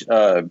huge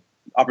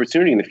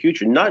opportunity in the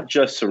future, not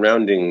just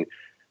surrounding,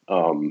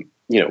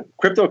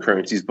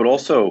 cryptocurrencies, but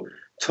also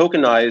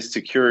tokenized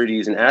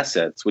securities and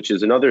assets, which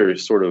is another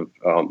sort of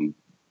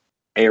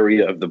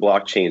area of the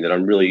blockchain that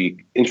I'm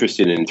really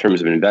interested in terms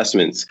of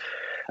investments.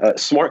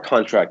 Smart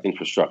contract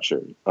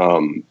infrastructure.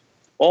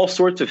 All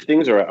sorts of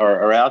things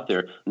are out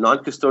there.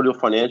 Non-custodial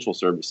financial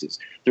services.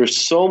 There's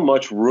so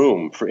much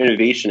room for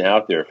innovation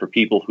out there for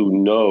people who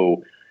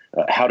know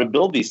how to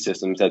build these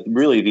systems that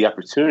really the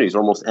opportunity is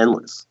almost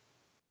endless.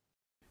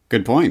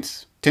 Good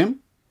points. Tim?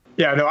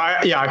 Yeah, no,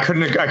 I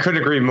couldn't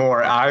agree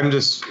more. I'm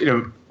just,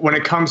 when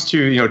it comes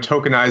to,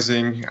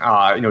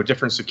 tokenizing,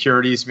 different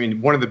securities, I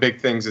mean, one of the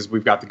big things is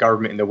we've got the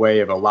government in the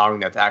way of allowing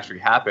that to actually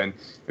happen.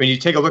 I mean, you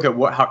take a look at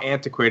how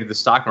antiquated the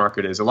stock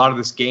market is. A lot of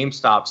this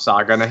GameStop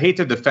saga, and I hate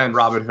to defend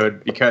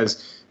Robinhood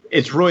because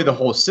it's really the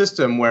whole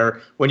system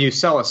where when you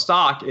sell a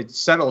stock, it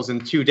settles in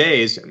 2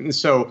 days. And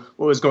so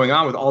what was going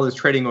on with all this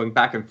trading going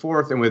back and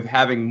forth and with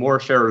having more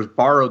shares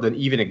borrowed than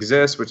even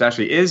exist, which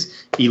actually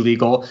is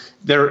illegal,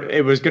 they're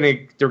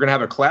going to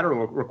have a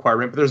collateral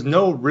requirement, but there's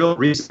no real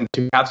reason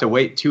to have to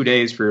wait 2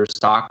 days for your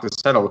stock to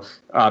settle.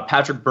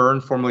 Patrick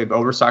Byrne, formerly of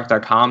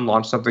Overstock.com,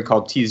 launched something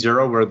called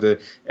T0, where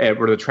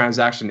the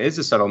transaction is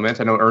a settlement.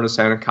 I know Ernest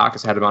Hancock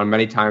has had him on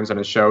many times on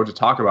his show to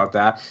talk about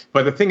that.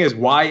 But the thing is,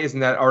 why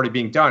isn't that already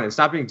being done? It's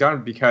not being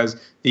done because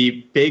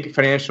the big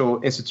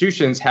financial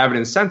institutions have an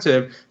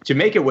incentive to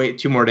make it wait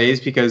 2 more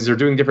days because they're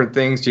doing different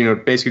things to,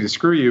 basically to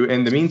screw you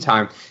in the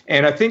meantime.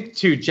 And I think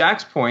to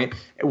Jack's point,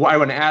 what I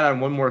want to add on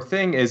one more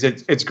thing is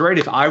it's great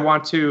if I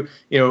want to,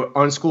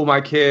 unschool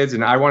my kids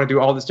and I want to do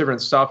all this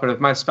different stuff. But if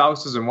my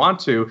spouse doesn't want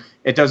to,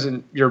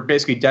 you're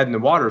basically dead in the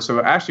water.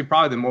 So actually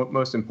probably the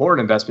most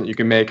important investment you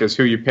can make is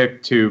who you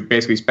pick to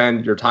basically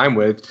spend your time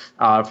with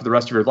for the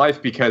rest of your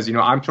life. Because,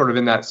 I'm sort of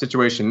in that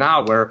situation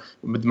now where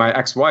with my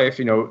ex-wife,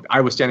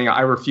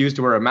 I refused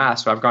to wear a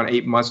mask. So I've gone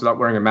 8 months without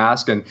wearing a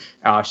mask, and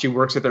she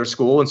works at their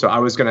school. And so I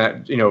was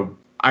going to,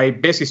 I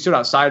basically stood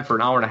outside for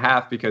an hour and a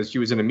half because she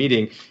was in a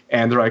meeting,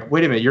 and they're like,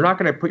 wait a minute, you're not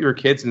going to put your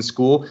kids in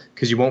school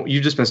because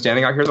you've just been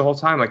standing out here the whole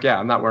time? Like, yeah,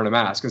 I'm not wearing a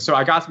mask. And so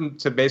I got them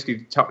to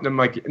basically tell them,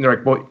 like, and they're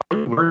like, well,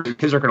 your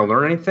kids aren't going to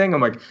learn anything?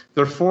 I'm like,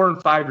 they're 4 and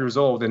 5 years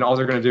old, and all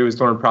they're going to do is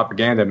learn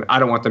propaganda, and I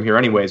don't want them here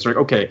anyways. They're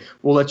like, okay,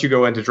 we'll let you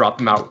go in to drop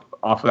them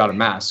off without a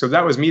mask. So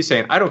that was me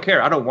saying, I don't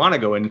care. I don't want to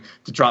go in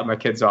to drop my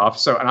kids off.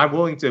 So, and I'm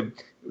willing to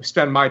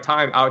spend my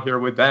time out here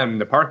with them in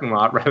the parking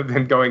lot rather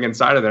than going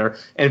inside of there.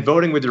 And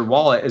voting with your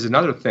wallet is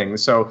another thing.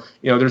 So,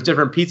 there's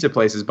different pizza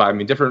places by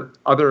me, different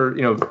other,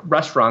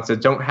 restaurants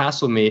that don't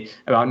hassle me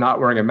about not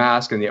wearing a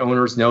mask. And the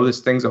owners know this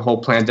thing's a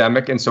whole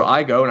pandemic. And so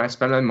I go and I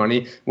spend my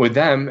money with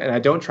them. And I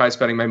don't try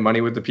spending my money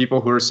with the people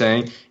who are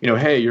saying,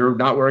 hey, you're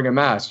not wearing a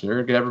mask, you're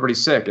going to get everybody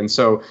sick. And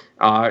so,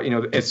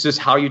 it's just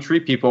how you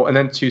treat people. And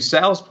then to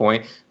Sal's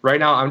point, right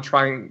now I'm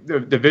trying,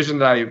 the vision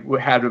that I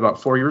had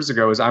about 4 years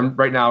ago is I'm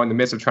right now in the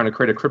midst of trying to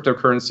create a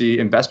cryptocurrency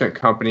investment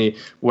company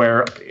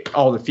where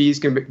all the fees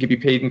can be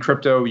paid in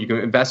crypto. You can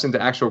invest into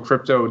actual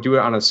crypto, do it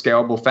on a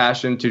scalable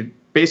fashion to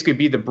basically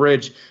be the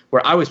bridge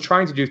where I was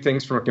trying to do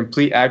things from a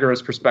complete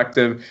agorist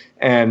perspective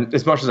and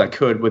as much as I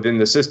could within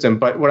the system.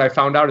 But what I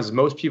found out is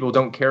most people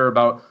don't care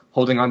about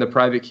holding on to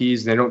private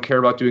keys. They don't care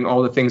about doing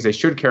all the things they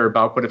should care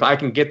about. But if I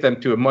can get them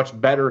to a much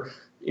better,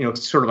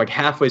 sort of like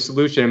halfway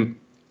solution,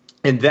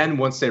 and then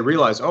once they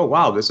realize, oh,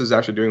 wow, this is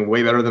actually doing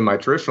way better than my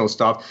traditional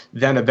stuff,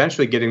 then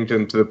eventually getting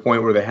them to the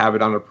point where they have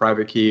it on a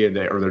private key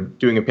or they're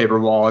doing a paper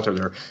wallet or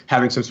they're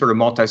having some sort of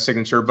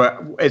multi-signature.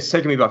 But it's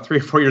taken me about 3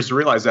 or 4 years to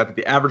realize that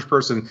the average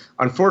person,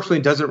 unfortunately,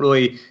 doesn't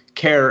really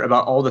care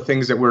about all the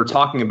things that we're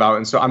talking about.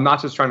 And so I'm not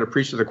just trying to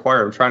preach to the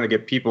choir. I'm trying to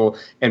get people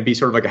and be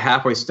sort of like a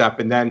halfway step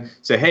and then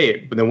say, hey,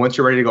 but then once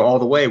you're ready to go all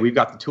the way, we've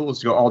got the tools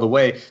to go all the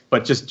way.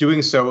 But just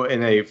doing so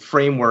in a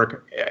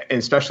framework,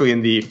 especially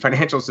in the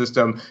financial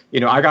system,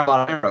 I got a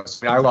lot of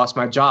arrows. I lost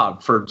my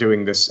job for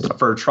doing this,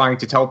 for trying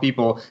to tell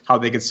people how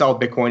they could sell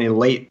Bitcoin in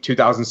late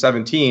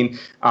 2017.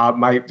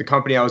 The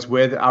company I was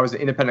with, I was an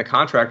independent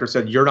contractor,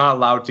 said, you're not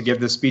allowed to give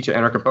this speech at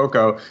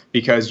Anarchapulco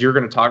because you're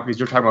talking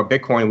about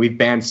Bitcoin. We've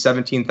banned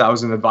 17,000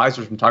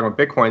 advisors from talking about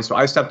Bitcoin. So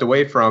I stepped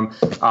away from,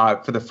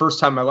 for the first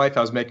time in my life,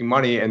 I was making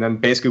money and then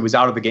basically was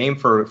out of the game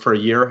for a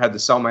year, had to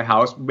sell my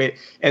house.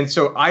 And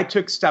so I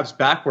took steps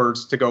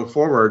backwards to go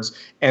forwards.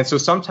 And so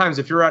sometimes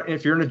if you're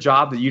in a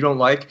job that you don't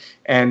like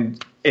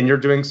and you're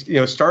doing,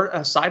 start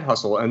a side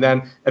hustle and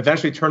then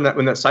eventually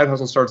when that side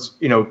hustle starts,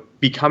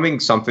 becoming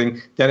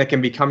something, then it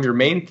can become your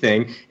main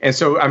thing. And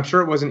so I'm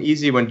sure it wasn't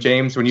easy when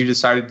you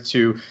decided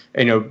to,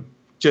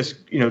 just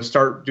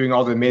start doing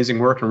all the amazing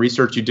work and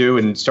research you do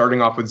and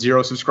starting off with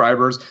 0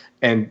 subscribers.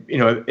 And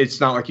it's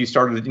not like you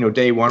started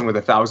day one with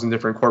 1,000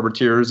 different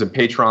Corbertiers and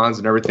patrons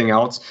and everything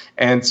else.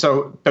 And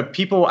so but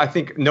people, I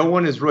think no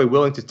one is really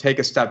willing to take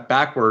a step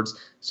backwards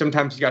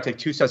sometimes you got to take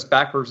 2 steps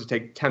backwards to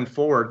take 10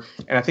 forward.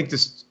 And I think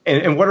this,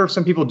 and what are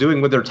some people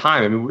doing with their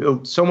time? I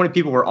mean, so many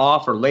people were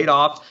off or laid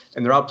off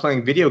and they're out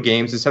playing video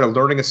games instead of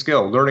learning a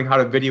skill, learning how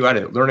to video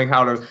edit, learning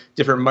how to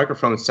different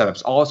microphone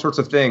setups, all sorts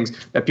of things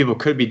that people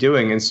could be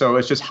doing. And so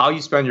it's just how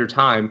you spend your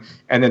time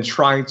and then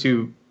trying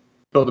to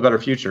build a better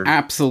future.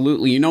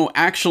 Absolutely.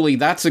 Actually,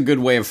 that's a good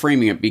way of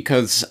framing it,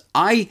 because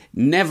I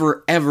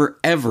never, ever,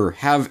 ever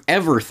have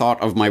ever thought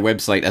of my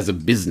website as a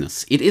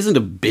business. It isn't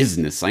a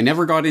business. I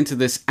never got into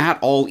this at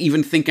all,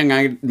 even thinking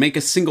I'd make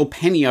a single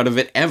penny out of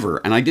it ever,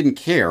 and I didn't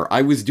care.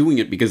 I was doing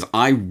it because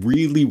I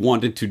really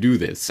wanted to do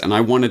this, and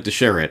I wanted to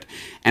share it.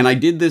 And I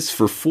did this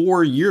for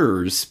 4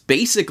 years,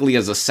 basically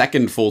as a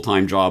second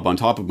full-time job on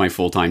top of my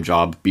full-time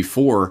job,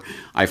 before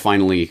I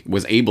finally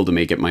was able to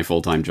make it my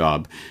full-time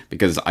job,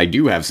 because I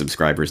do have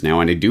subscribers now,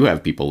 and I do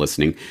have people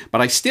listening,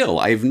 but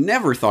I've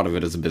never thought of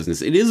it as a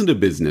business. It isn't a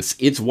business.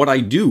 It's what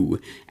I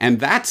do. And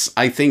that's,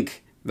 I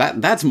think,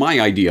 that's my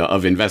idea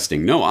of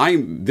investing.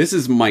 This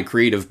is my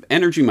creative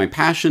energy, my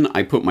passion.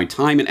 I put my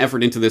time and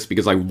effort into this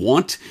because I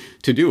want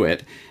to do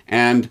it.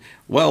 And,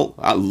 well,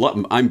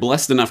 I'm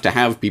blessed enough to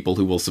have people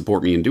who will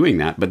support me in doing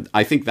that. But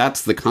I think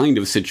that's the kind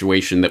of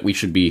situation that we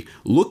should be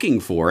looking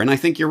for. And I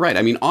think you're right.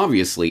 I mean,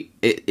 obviously,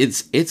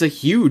 it's a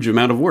huge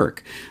amount of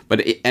work.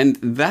 And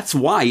that's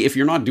why, if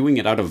you're not doing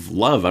it out of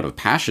love, out of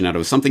passion, out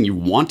of something you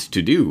want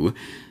to do,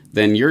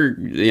 then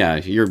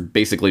you're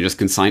basically just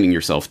consigning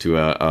yourself to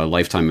a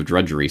lifetime of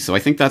drudgery. So I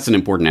think that's an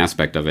important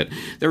aspect of it.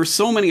 There are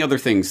so many other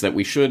things that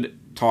we should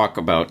talk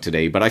about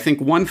today, but I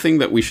think one thing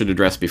that we should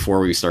address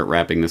before we start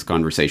wrapping this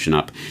conversation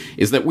up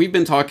is that we've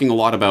been talking a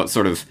lot about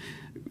sort of,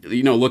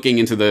 looking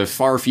into the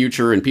far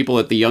future and people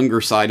at the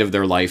younger side of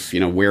their life,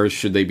 where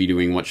should they be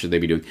doing? What should they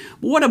be doing?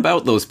 What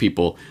about those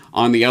people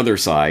on the other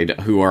side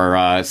who are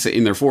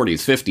in their 40s,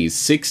 50s,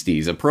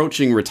 60s,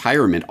 approaching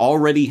retirement,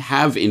 already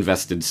have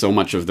invested so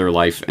much of their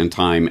life and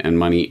time and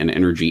money and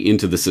energy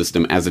into the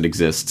system as it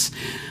exists?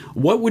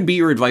 What would be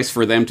your advice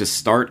for them to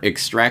start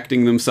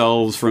extracting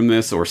themselves from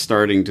this, or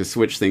starting to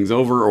switch things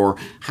over? Or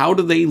how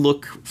do they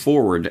look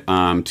forward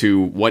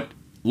to what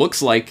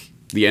looks like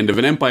the end of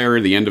an empire,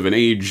 the end of an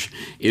age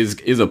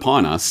is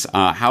upon us?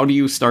 How do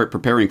you start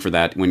preparing for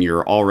that when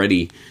you're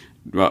already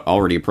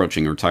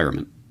approaching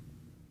retirement?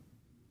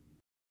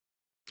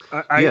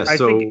 I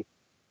think.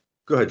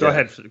 Go ahead,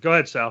 Jack. Go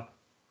ahead, Sal.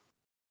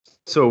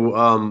 So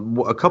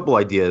a couple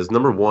ideas.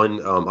 Number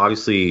one,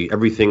 obviously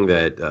everything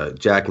that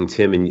Jack and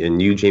Tim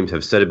and you, James,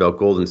 have said about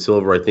gold and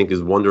silver, I think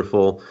is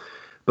wonderful.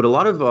 But a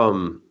lot of,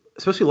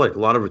 especially like a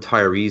lot of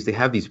retirees, they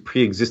have these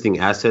pre-existing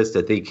assets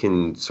that they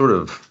can sort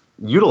of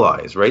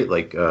utilize, right?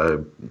 Like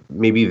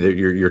maybe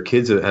your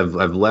kids have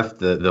left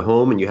the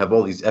home and you have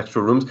all these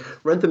extra rooms.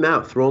 Rent them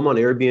out, throw them on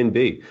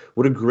Airbnb.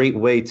 What a great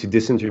way to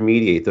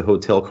disintermediate the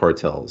hotel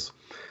cartels.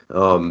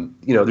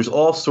 There's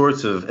all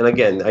sorts of, and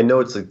again, I know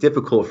it's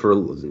difficult for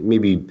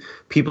maybe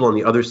people on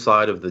the other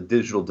side of the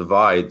digital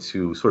divide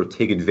to sort of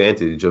take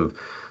advantage of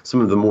some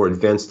of the more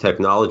advanced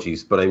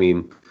technologies. But I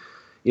mean,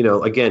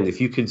 again, if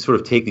you could sort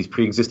of take these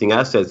pre-existing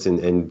assets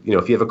and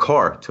if you have a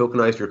car,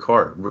 tokenize your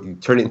car,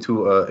 turn it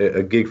into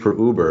a gig for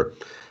Uber.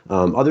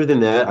 Other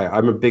than that,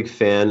 I'm a big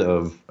fan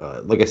of,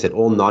 like I said,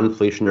 all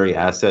non-inflationary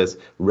assets,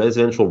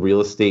 residential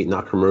real estate,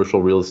 not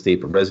commercial real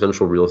estate, but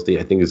residential real estate,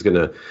 I think is going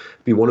to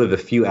be one of the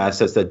few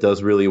assets that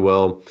does really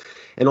well.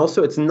 And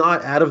also, it's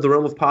not out of the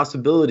realm of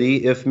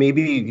possibility if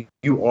maybe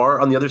you are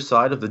on the other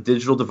side of the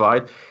digital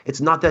divide.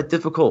 It's not that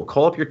difficult.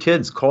 Call up your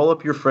kids, call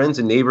up your friends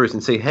and neighbors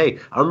and say, hey,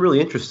 I'm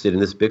really interested in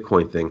this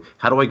Bitcoin thing.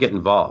 How do I get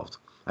involved?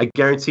 I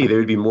guarantee they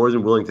would be more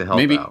than willing to help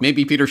out.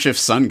 Maybe Peter Schiff's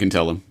son can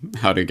tell him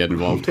how to get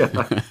involved.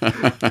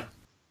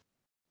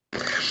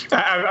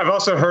 I've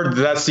also heard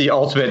that's the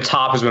ultimate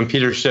top, is when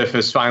Peter Schiff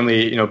is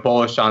finally,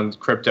 bullish on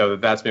crypto.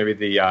 That's maybe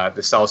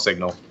the sell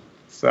signal.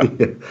 So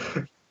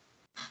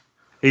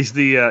he's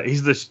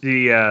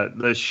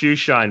the shoe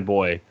shine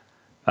boy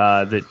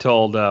that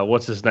told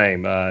what's his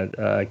name,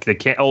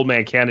 old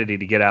man Kennedy,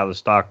 to get out of the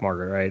stock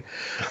market, right?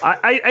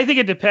 I think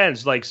it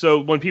depends. Like, so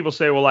when people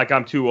say, well, like,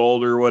 I'm too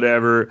old or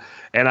whatever,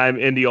 and I'm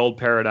in the old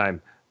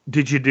paradigm,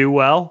 did you do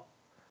well?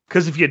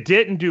 Because if you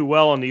didn't do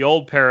well in the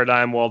old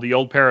paradigm, while the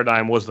old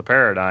paradigm was the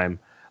paradigm,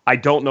 I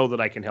don't know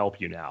that I can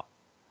help you now.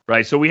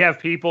 Right. So we have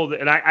people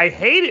that, and I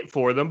hate it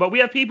for them, but we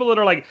have people that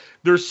are like,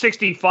 they're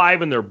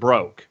 65 and they're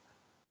broke.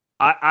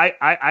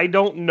 I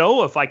don't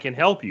know if I can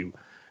help you.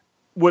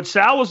 What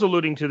Sal was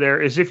alluding to there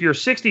is, if you're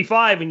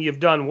 65 and you've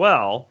done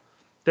well,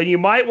 then you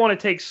might want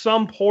to take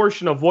some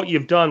portion of what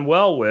you've done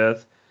well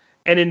with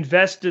and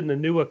invest in the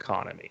new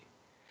economy.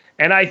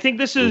 And I think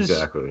this is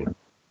exactly.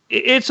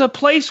 It's a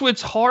place where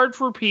it's hard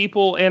for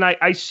people, and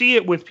I see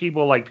it with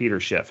people like Peter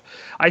Schiff.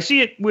 I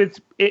see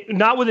it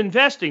not with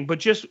investing, but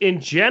just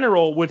in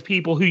general with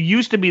people who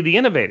used to be the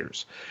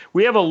innovators.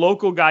 We have a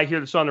local guy here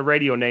that's on the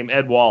radio named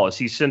Ed Wallace.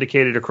 He's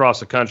syndicated across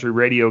the country,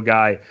 radio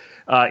guy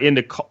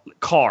into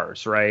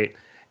cars, right?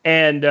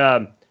 And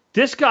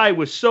this guy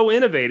was so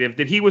innovative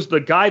that he was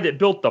the guy that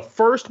built the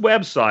first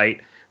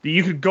website that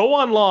you could go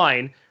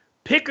online,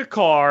 pick a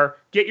car,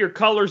 get your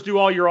colors, do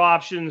all your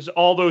options,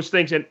 all those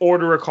things, and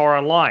order a car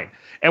online.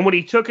 And when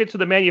he took it to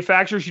the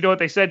manufacturers, you know what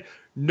they said?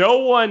 No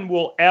one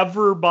will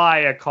ever buy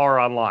a car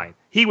online.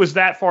 He was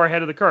that far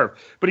ahead of the curve.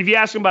 But if you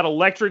ask him about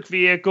electric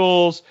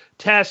vehicles,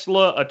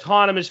 Tesla,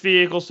 autonomous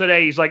vehicles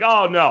today, he's like,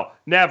 oh, no,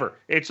 never.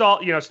 It's all,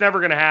 it's never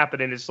going to happen.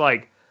 And it's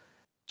like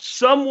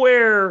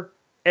somewhere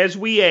as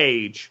we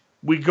age,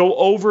 we go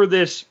over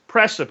this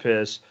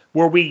precipice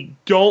where we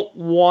don't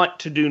want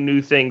to do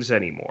new things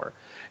anymore.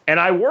 And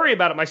I worry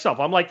about it myself.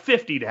 I'm like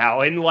 50 now.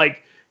 And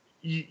like,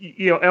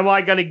 am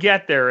I going to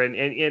get there?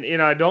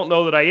 And I don't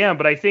know that I am.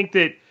 But I think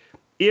that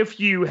if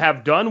you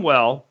have done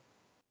well,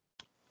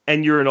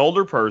 and you're an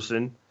older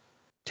person,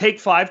 take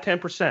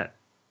 5-10%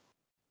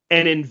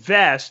 and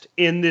invest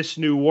in this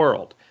new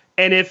world.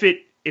 And if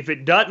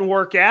it doesn't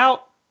work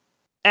out,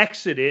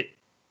 exit it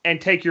and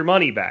take your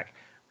money back.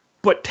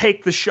 But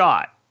take the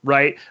shot,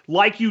 right?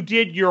 Like you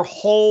did your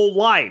whole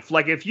life.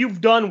 Like if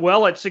you've done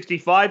well at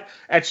 65,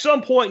 at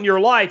some point in your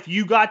life,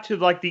 you got to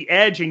like the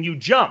edge and you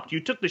jumped. You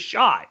took the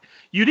shot.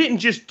 You didn't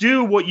just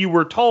do what you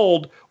were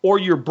told or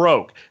you're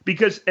broke.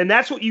 And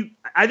that's what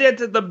I think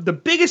the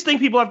biggest thing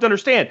people have to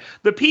understand.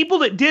 The people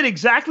that did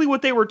exactly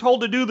what they were told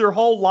to do their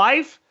whole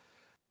life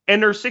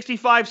and they're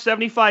 65,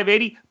 75,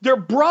 80, they're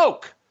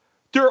broke.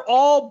 They're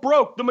all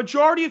broke. The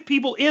majority of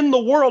people in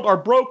the world are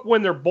broke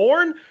when they're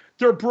born.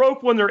 They're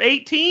broke when they're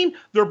 18.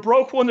 They're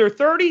broke when they're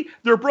 30.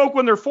 They're broke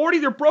when they're 40.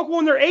 They're broke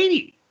when they're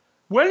 80.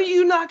 When are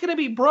you not going to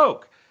be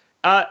broke?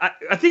 I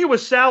think it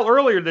was Sal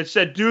earlier that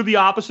said, do the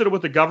opposite of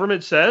what the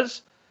government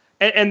says.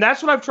 And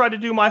that's what I've tried to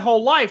do my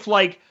whole life.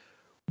 Like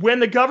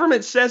when the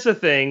government says a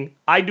thing,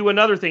 I do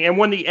another thing. And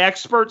when the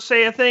experts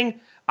say a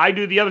thing, I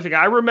do the other thing.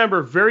 I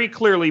remember very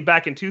clearly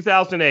back in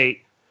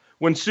 2008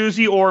 when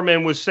Susie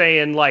Orman was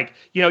saying like,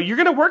 you're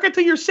going to work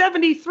until you're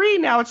 73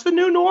 now. It's the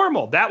new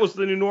normal. That was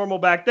the new normal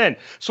back then.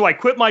 So I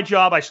quit my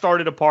job. I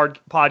started a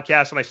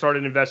podcast and I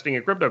started investing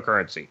in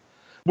cryptocurrency,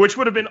 which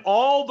would have been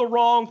all the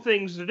wrong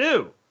things to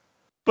do.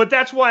 But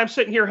that's why I'm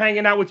sitting here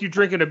hanging out with you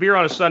drinking a beer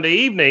on a Sunday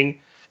evening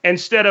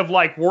instead of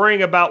like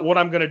worrying about what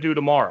I'm going to do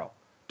tomorrow.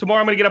 Tomorrow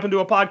I'm going to get up and do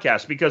a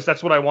podcast because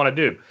that's what I want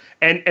to do.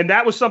 And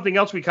that was something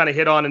else we kind of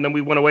hit on and then we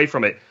went away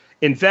from it.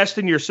 Invest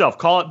in yourself.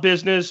 Call it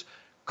business.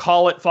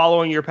 Call it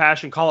following your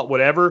passion. Call it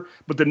whatever.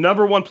 But the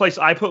number one place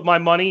I put my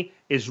money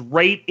is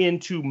right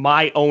into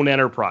my own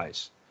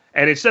enterprise.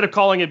 And instead of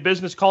calling it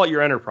business, call it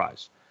your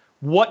enterprise.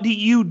 What do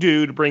you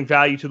do to bring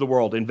value to the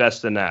world?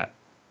 Invest in that.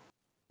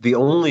 The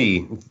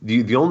only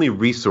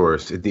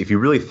resource, if you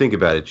really think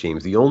about it,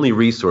 James, the only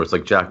resource,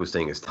 like Jack was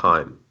saying, is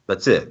time.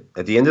 That's it.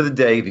 At the end of the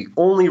day, the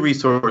only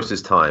resource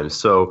is time.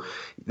 So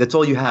that's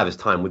all you have is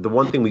time. The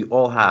one thing we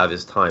all have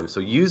is time.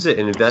 So use it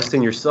and invest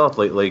in yourself,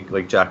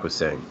 like Jack was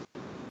saying.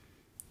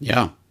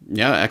 Yeah,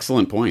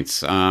 excellent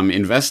points.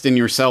 Invest in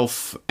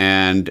yourself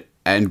and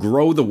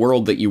grow the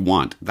world that you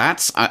want.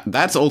 That's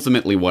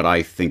ultimately what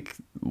I think.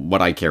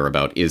 What I care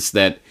about is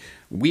that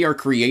we are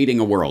creating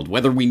a world.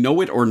 Whether we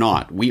know it or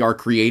not, we are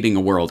creating a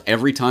world.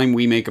 Every time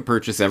we make a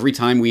purchase, every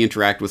time we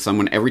interact with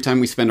someone, every time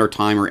we spend our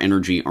time or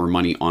energy or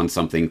money on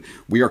something,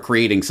 we are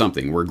creating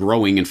something. We're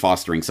growing and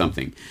fostering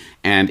something.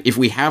 And if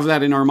we have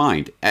that in our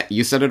mind,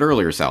 you said it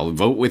earlier, Sal,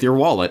 vote with your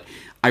wallet.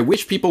 I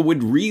wish people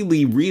would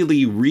really,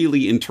 really,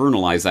 really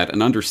internalize that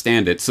and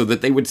understand it so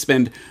that they would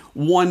spend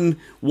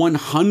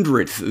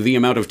 1/100th the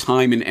amount of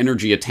time and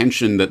energy,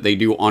 attention that they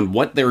do on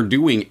what they're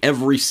doing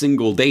every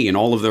single day in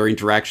all of their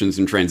interactions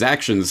and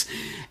transactions,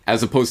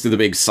 as opposed to the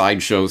big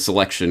sideshow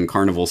selection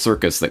carnival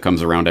circus that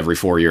comes around every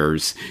 4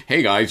 years.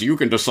 Hey guys, you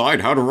can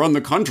decide how to run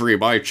the country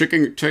by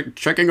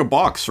checking a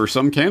box for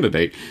some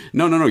candidate.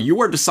 No.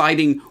 You are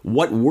deciding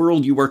what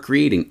world you are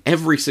creating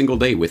every single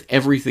day with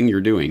everything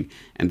you're doing.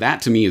 And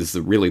that to me is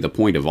really the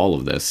point of all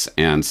of this.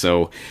 And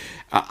so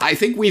I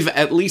think we've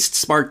at least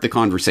sparked the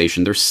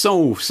conversation. There's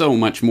so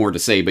much more to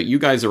say, but you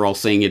guys are all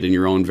saying it in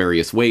your own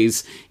various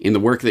ways in the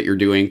work that you're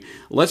doing.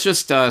 Let's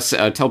just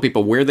tell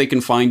people where they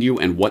can find you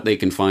and what they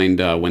can find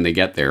when they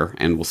get there.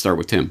 And we'll start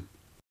with Tim.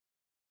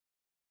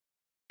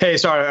 Hey,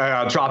 sorry,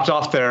 I dropped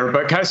off there,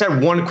 but can I say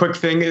one quick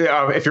thing?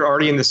 If you're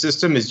already in the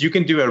system, is you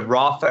can do a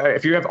Roth.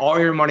 If you have all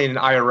your money in an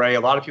IRA,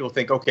 a lot of people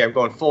think, okay, I'm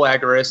going full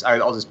agorist.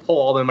 I'll just pull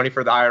all the money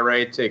for the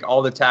IRA, take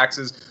all the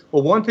taxes.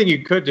 Well, one thing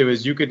you could do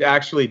is you could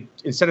actually,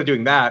 instead of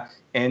doing that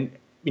and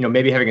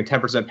maybe having a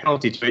 10%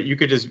 penalty to it, you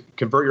could just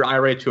convert your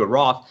IRA to a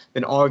Roth.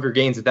 Then all of your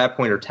gains at that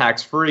point are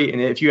tax-free. And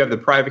if you have the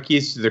private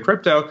keys to the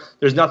crypto,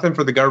 there's nothing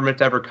for the government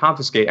to ever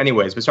confiscate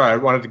anyways. But sorry, I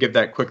wanted to give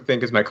that quick thing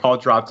because my call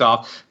dropped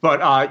off.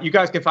 But you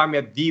guys can find me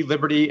at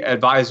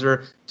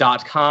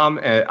thelibertyadvisor.com,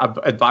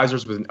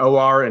 advisors with an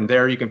OR. And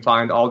there you can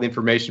find all the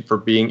information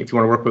for if you want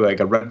to work with like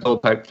a red pill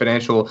type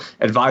financial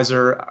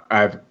advisor. I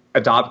have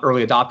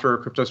early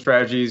adopter crypto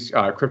strategies,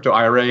 crypto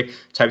IRA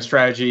type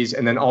strategies.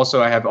 And then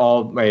also I have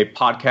all my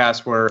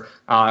podcasts where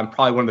I'm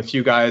probably one of the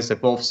few guys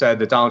that both said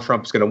that Donald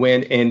Trump is going to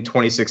win in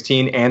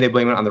 2016, and they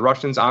blame it on the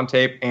Russians on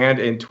tape. And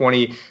in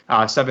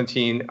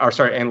 2017,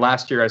 and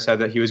last year I said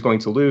that he was going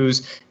to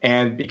lose,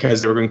 and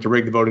because they were going to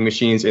rig the voting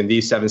machines in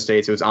these 7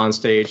 states, it was on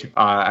stage.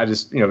 I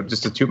just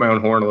to toot my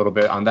own horn a little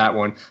bit on that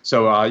one.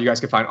 So you guys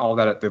can find all of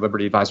that at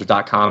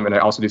thelibertyadvisor.com, and I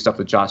also do stuff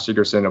with Josh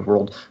Sigerson of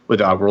World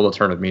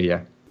Alternative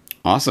Media.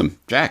 Awesome.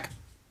 Jack.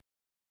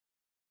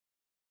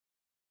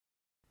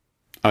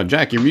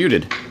 Jack, you're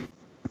muted.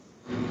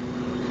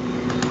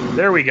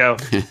 There we go.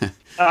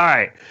 All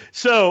right.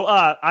 So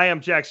I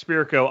am Jack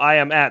Spirko. I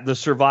am at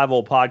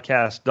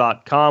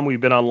thesurvivalpodcast.com. We've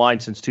been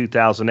online since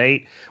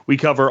 2008. We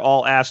cover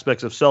all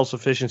aspects of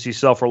self-sufficiency,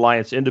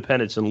 self-reliance,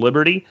 independence, and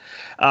liberty.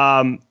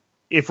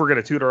 If we're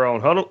going to toot our own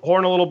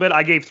horn a little bit,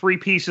 I gave 3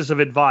 pieces of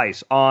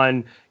advice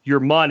on your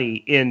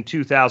money in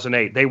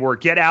 2008. They were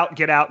get out,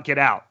 get out, get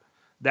out.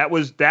 That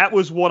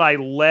was what I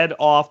led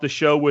off the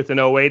show with in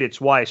 2008. It's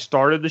why I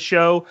started the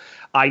show.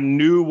 I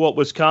knew what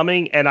was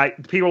coming, and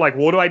people were like,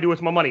 what do I do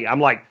with my money?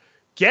 I'm like,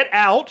 get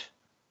out,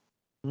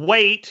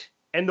 wait,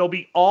 and there'll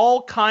be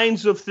all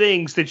kinds of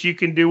things that you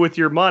can do with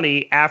your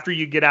money after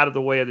you get out of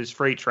the way of this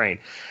freight train.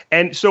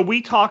 And so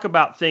we talk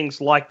about things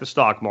like the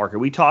stock market.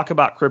 We talk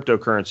about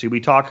cryptocurrency.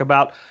 We talk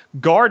about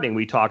gardening.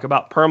 We talk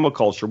about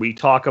permaculture. We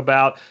talk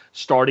about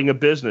starting a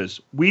business.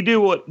 We do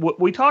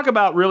what we talk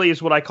about really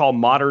is what I call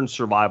modern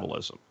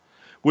survivalism,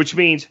 which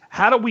means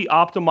how do we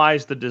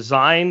optimize the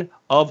design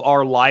of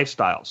our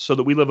lifestyles so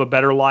that we live a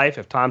better life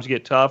if times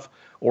get tough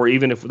or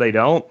even if they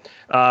don't.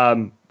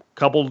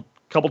 Couple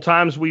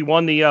times we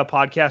won the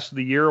Podcast of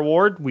the Year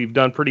award. We've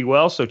done pretty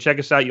well, so check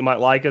us out. You might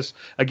like us.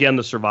 Again,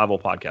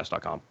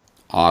 thesurvivalpodcast.com.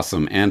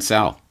 Awesome. And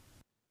Sal?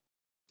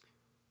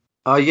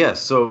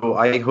 Yes. So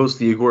I host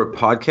the Agora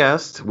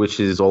podcast, which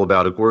is all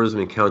about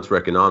agorism and counter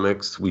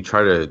economics. We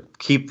try to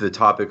keep the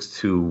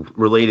topics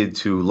related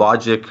to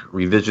logic,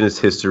 revisionist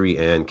history,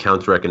 and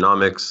counter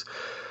economics.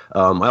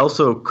 I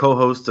also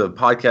co-host a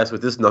podcast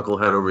with this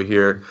knucklehead over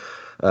here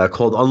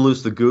called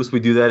Unloose the Goose. We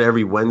do that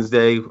every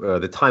Wednesday.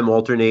 The time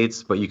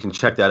alternates, but you can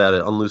check that out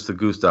at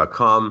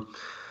unloosethegoose.com.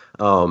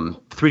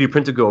 3D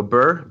Print to Go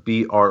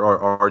BRRR.com,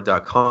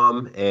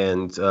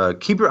 and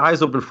keep your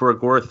eyes open for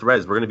Agora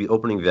Threads. We're going to be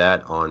opening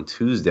that on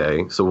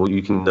Tuesday, so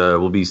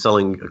we'll be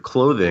selling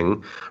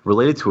clothing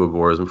related to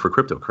agorism for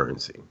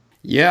cryptocurrency.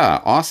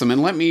 Yeah, awesome.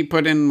 And let me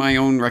put in my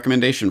own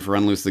recommendation for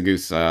Unloose the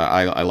Goose.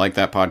 I like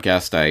that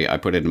podcast. I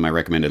put it in my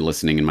recommended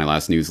listening in my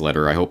last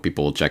newsletter. I hope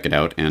people will check it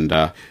out. And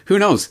who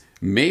knows?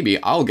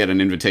 Maybe I'll get an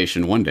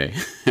invitation one day.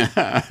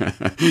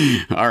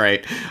 All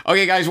right.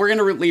 Okay, guys, we're going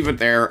to leave it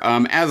there.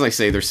 As I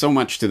say, there's so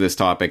much to this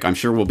topic. I'm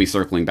sure we'll be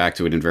circling back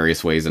to it in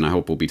various ways, and I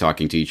hope we'll be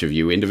talking to each of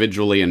you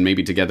individually and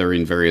maybe together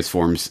in various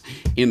forms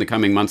in the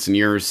coming months and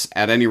years.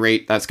 At any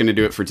rate, that's going to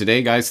do it for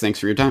today, guys. Thanks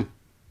for your time.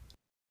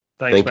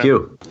 Thank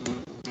you.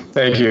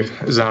 Thank you.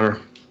 It was an honor.